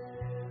game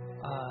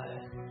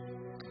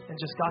and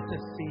just got to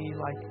see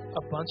like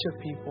a bunch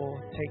of people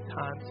take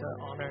time to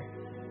honor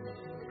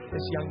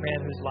this young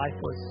man whose life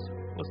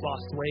was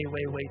lost way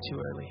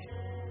too early.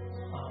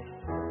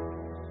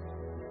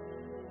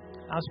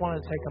 I just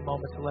wanted to take a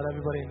moment to let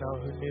everybody know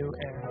who knew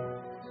Aaron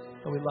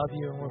that we love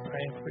you and we're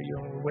praying for you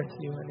and we're with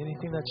you, and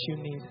anything that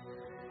you need,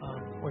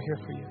 we're here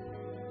for you.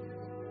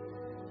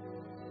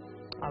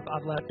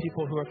 I've let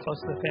people who are close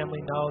to the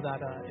family know that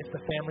if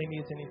the family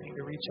needs anything,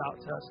 to reach out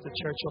to us. The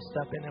church will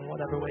step in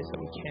whatever ways that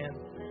we can.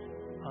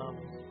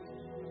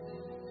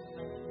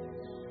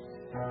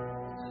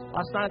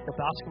 Last night at the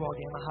basketball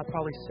game, I had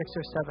probably 6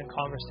 or 7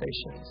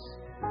 conversations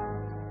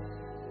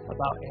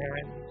about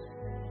Aaron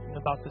and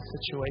about the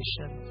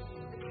situation.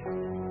 I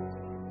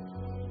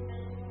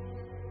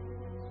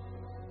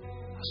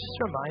was just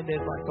reminded,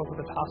 like, over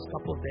the past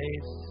couple of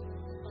days,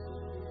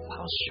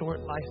 how short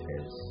life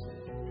is.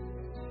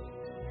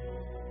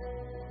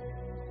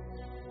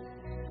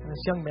 And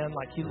this young man,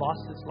 like, he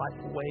lost his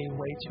life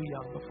way too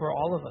young. But for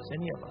all of us,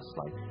 any of us,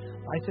 like,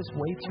 life is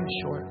way too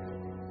short.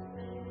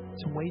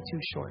 It's way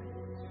too short.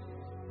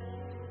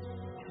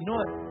 You know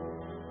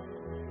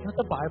what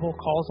the Bible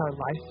calls our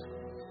life?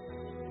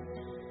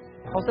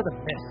 It calls it a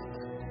mist.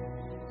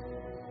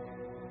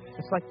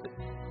 It's like,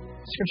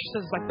 Scripture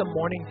says it's like the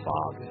morning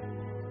fog.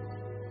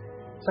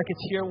 It's like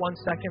it's here one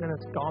second and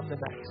it's gone the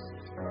next.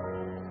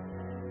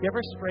 You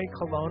ever spray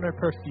cologne or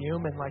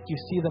perfume and like you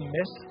see the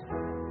mist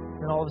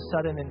and all of a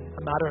sudden in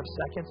a matter of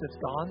seconds it's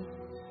gone?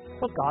 That's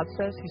what God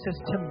says. He says,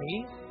 to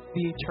me,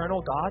 the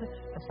eternal God,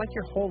 it's like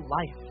your whole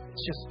life.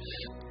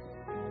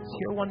 It's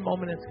here one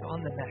moment, it's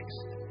gone the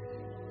next.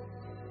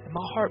 And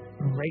my heart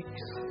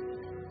breaks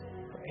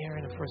for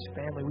Aaron and for his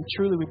family.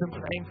 We've been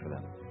praying for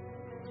them.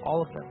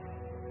 All of them.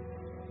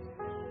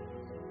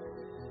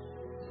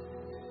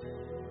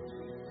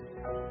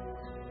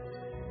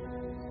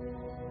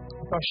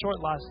 With our short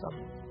lives,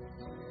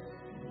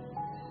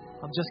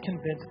 I'm just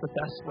convinced the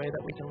best way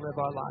that we can live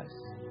our lives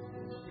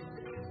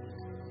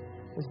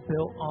is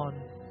built on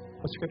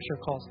what Scripture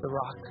calls the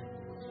rock,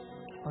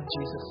 on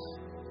Jesus.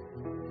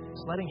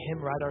 It's letting Him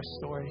write our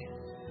story,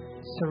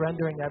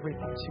 surrendering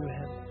everything to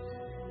Him.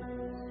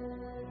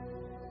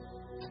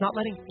 It's not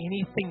letting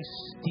anything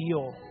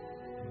steal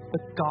the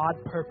God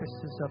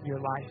purposes of your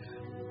life.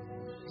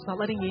 It's not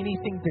letting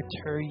anything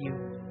deter you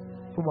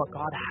from what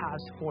God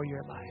has for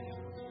your life.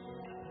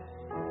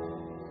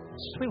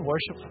 As we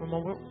worship for a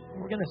moment,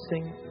 we're gonna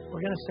sing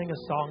a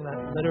song that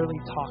literally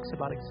talks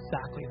about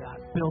exactly that,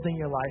 building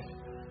your life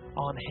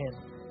on Him.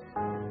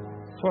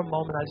 For a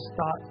moment, I just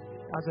thought,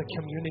 as a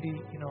community,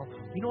 you know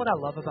what I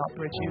love about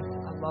Bridge Youth?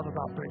 I love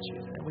about Bridge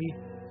Youth, and we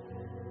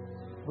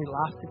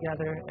laugh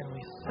together and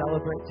we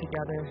celebrate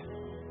together.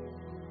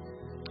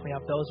 We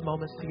have those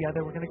moments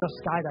together. We're gonna go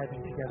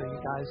skydiving together,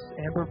 you guys.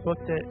 Amber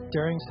booked it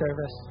during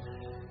service,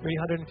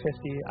 $350.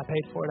 I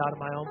paid for it out of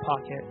my own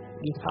pocket.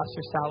 Youth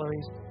pastor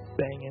salaries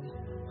banging.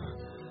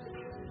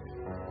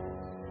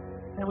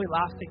 And we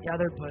laugh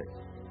together, but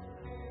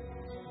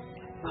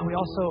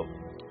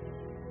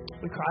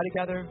we cry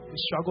together, we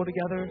struggle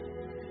together,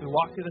 we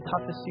walk through the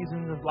toughest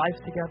seasons of life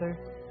together.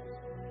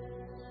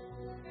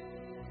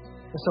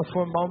 And so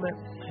for a moment,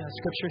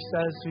 Scripture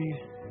says we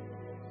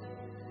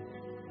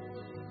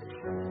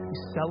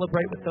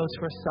celebrate with those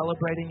who are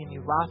celebrating, and you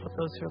laugh with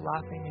those who are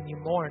laughing, and you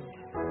mourn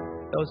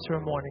those who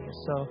are mourning. And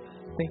so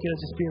I think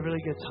it'll just be a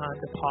really good time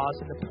to pause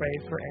and to pray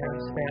for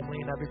Aaron's family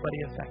and everybody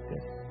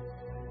affected.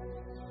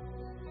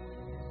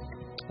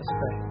 Let's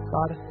pray.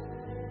 God,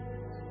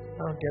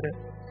 I don't get it.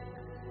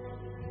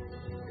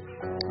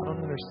 I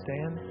don't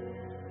understand.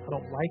 I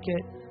don't like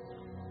it.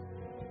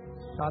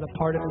 God, a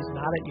part of me is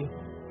mad at you.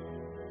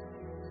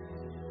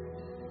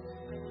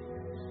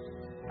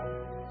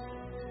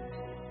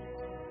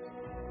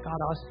 God,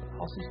 I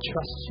also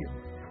trust you.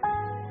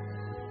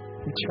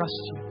 We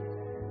trust you.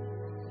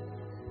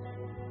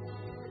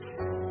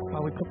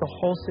 God, we put the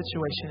whole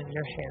situation in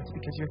your hands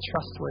because you're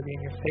trustworthy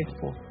and you're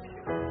faithful.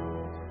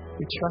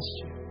 We trust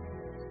you.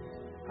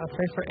 God, I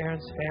pray for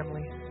Aaron's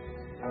family,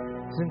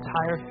 his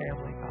entire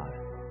family, God.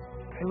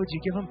 Pray, would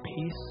you give them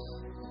peace?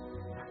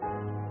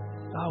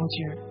 God, would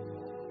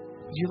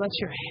you let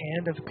your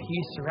hand of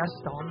peace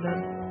rest on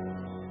them?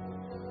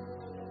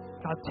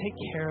 God, take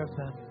care of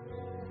them.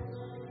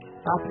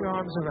 Wrap your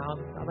arms around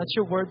them. God, let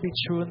your word be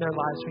true in their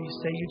lives when you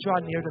say you draw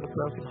near to the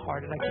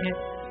brokenhearted. I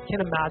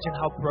can't imagine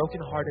how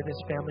brokenhearted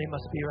his family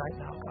must be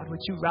right now. God, would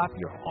you wrap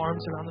your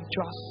arms around them?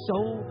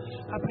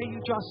 I pray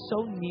you draw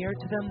so near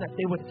to them that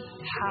they would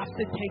have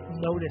to take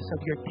notice of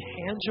your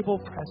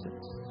tangible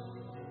presence.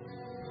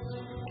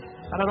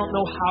 And I don't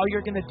know how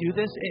you're going to do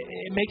this.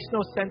 It makes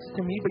no sense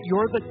to me, but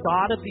you're the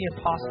God of the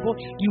impossible.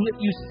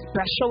 You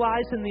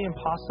specialize in the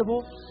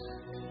impossible.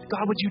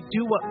 God, would you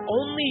do what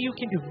only you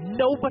can do?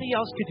 Nobody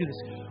else could do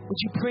this. Would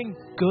you bring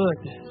good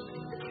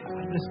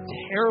out of this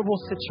terrible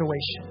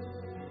situation?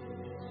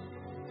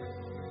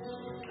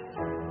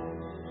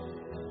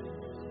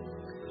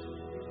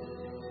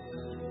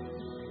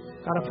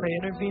 God, I pray,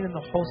 intervene in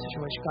the whole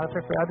situation. God, I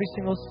pray for every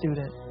single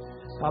student.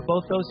 God,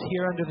 both those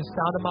here under the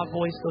sound of my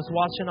voice, those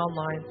watching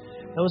online,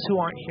 those who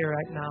aren't here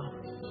right now,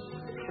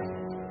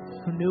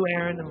 who knew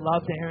Aaron and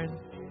loved Aaron,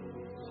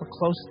 were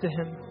close to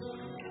him.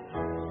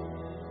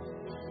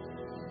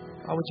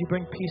 God, would you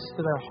bring peace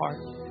to their heart?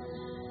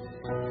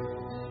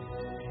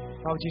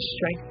 God, would you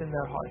strengthen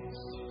their hearts?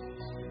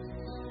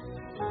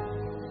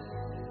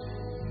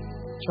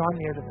 Draw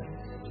near to them.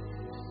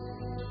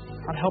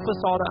 God, help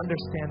us all to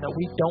understand that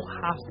we don't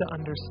have to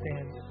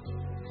understand.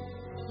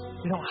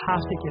 We don't have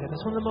to get it.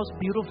 That's one of the most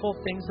beautiful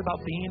things about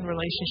being in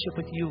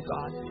relationship with you,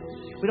 God.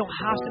 We don't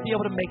have to be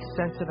able to make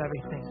sense of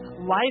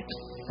everything. Life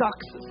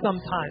sucks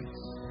sometimes.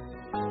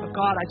 But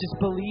God, I just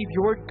believe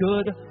you're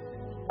good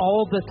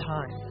all the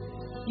time.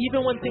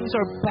 Even when things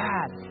are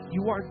bad,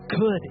 you are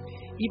good.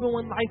 Even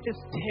when life is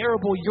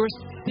terrible, you're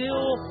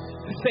still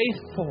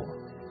faithful.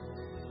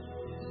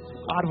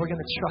 God, we're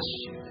going to trust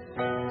you.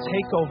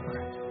 Take over.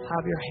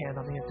 Have your hand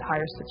on the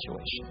entire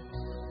situation.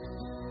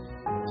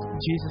 In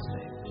Jesus'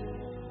 name.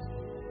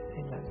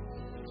 Amen.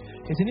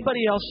 Is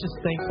anybody else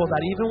just thankful that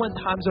even when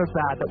times are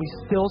bad, that we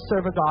still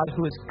serve a God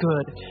who is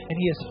good, and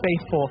He is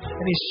faithful,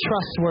 and He's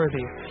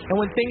trustworthy. And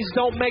when things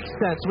don't make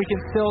sense, we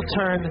can still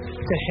turn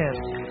to Him.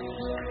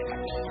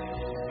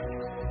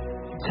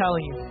 I'm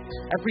telling you,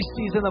 every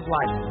season of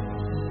life,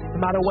 no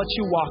matter what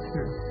you walk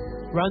through,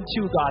 run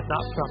to God,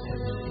 not from Him.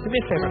 Do me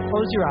a favor,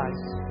 close your eyes.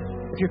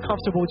 If you're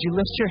comfortable, would you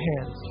lift your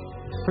hands?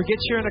 Forget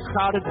you're in a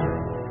crowded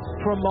room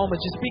for a moment.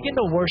 Just begin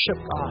to worship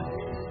God.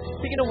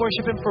 Begin to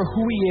worship Him for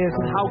who He is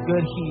and how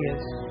good He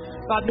is.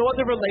 God, no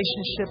other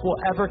relationship will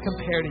ever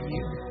compare to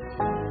you.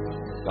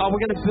 God,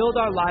 we're going to build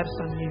our lives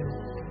on you.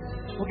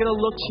 We're going to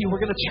look to you.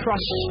 We're going to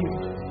trust you.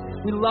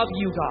 We love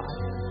you, God.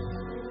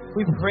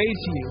 We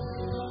praise you.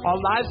 Our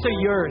lives are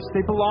yours.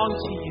 They belong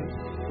to you.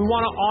 We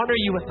want to honor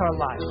you with our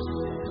lives.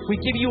 We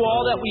give you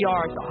all that we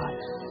are, God.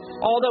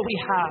 All that we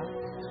have.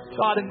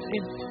 God,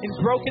 in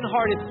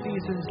broken-hearted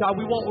seasons, God,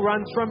 we won't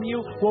run from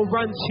you. We'll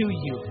run to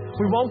you.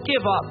 We won't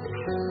give up.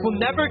 We'll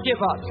never give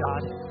up,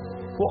 God.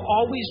 We'll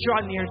always draw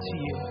near to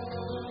you.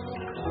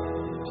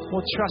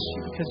 We'll trust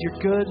you because you're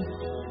good,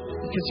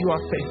 because you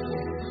are faithful.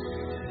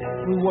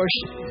 We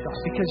worship you, God,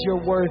 because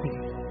you're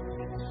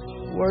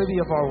worthy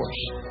of our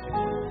worship.